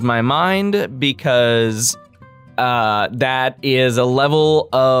boggles my mind because that is a level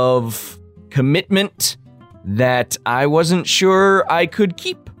of commitment that I wasn't sure I could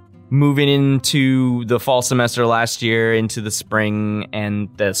keep moving into the fall semester last year, into the spring, and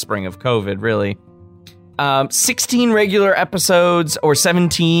the spring of COVID, really. 16 regular episodes, or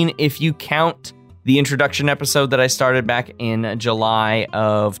 17 if you count the introduction episode that I started back in July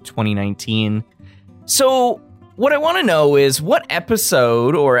of 2019. So what I want to know is, what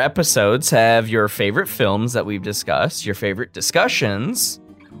episode or episodes have your favorite films that we've discussed, your favorite discussions,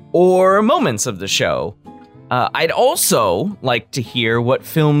 or moments of the show? I'd also like to hear what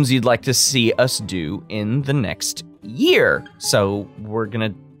films you'd like to see us do in the next year. So we're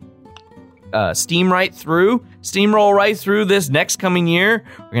going to steamroll right through this next coming year.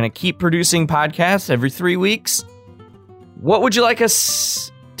 We're going to keep producing podcasts every 3 weeks. What would you like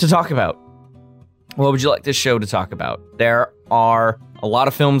us to talk about? What would you like this show to talk about? There are a lot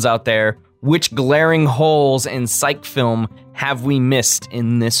of films out there. Which glaring holes in psych film have we missed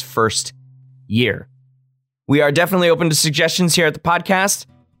in this first year? We are definitely open to suggestions here at the podcast.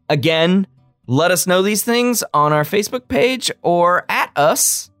 Again, let us know these things on our Facebook page or at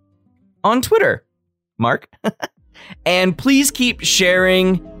us on Twitter, Mark. And please keep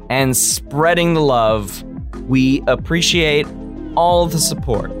sharing and spreading the love. We appreciate all the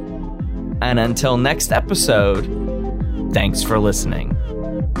support. And until next episode, thanks for listening.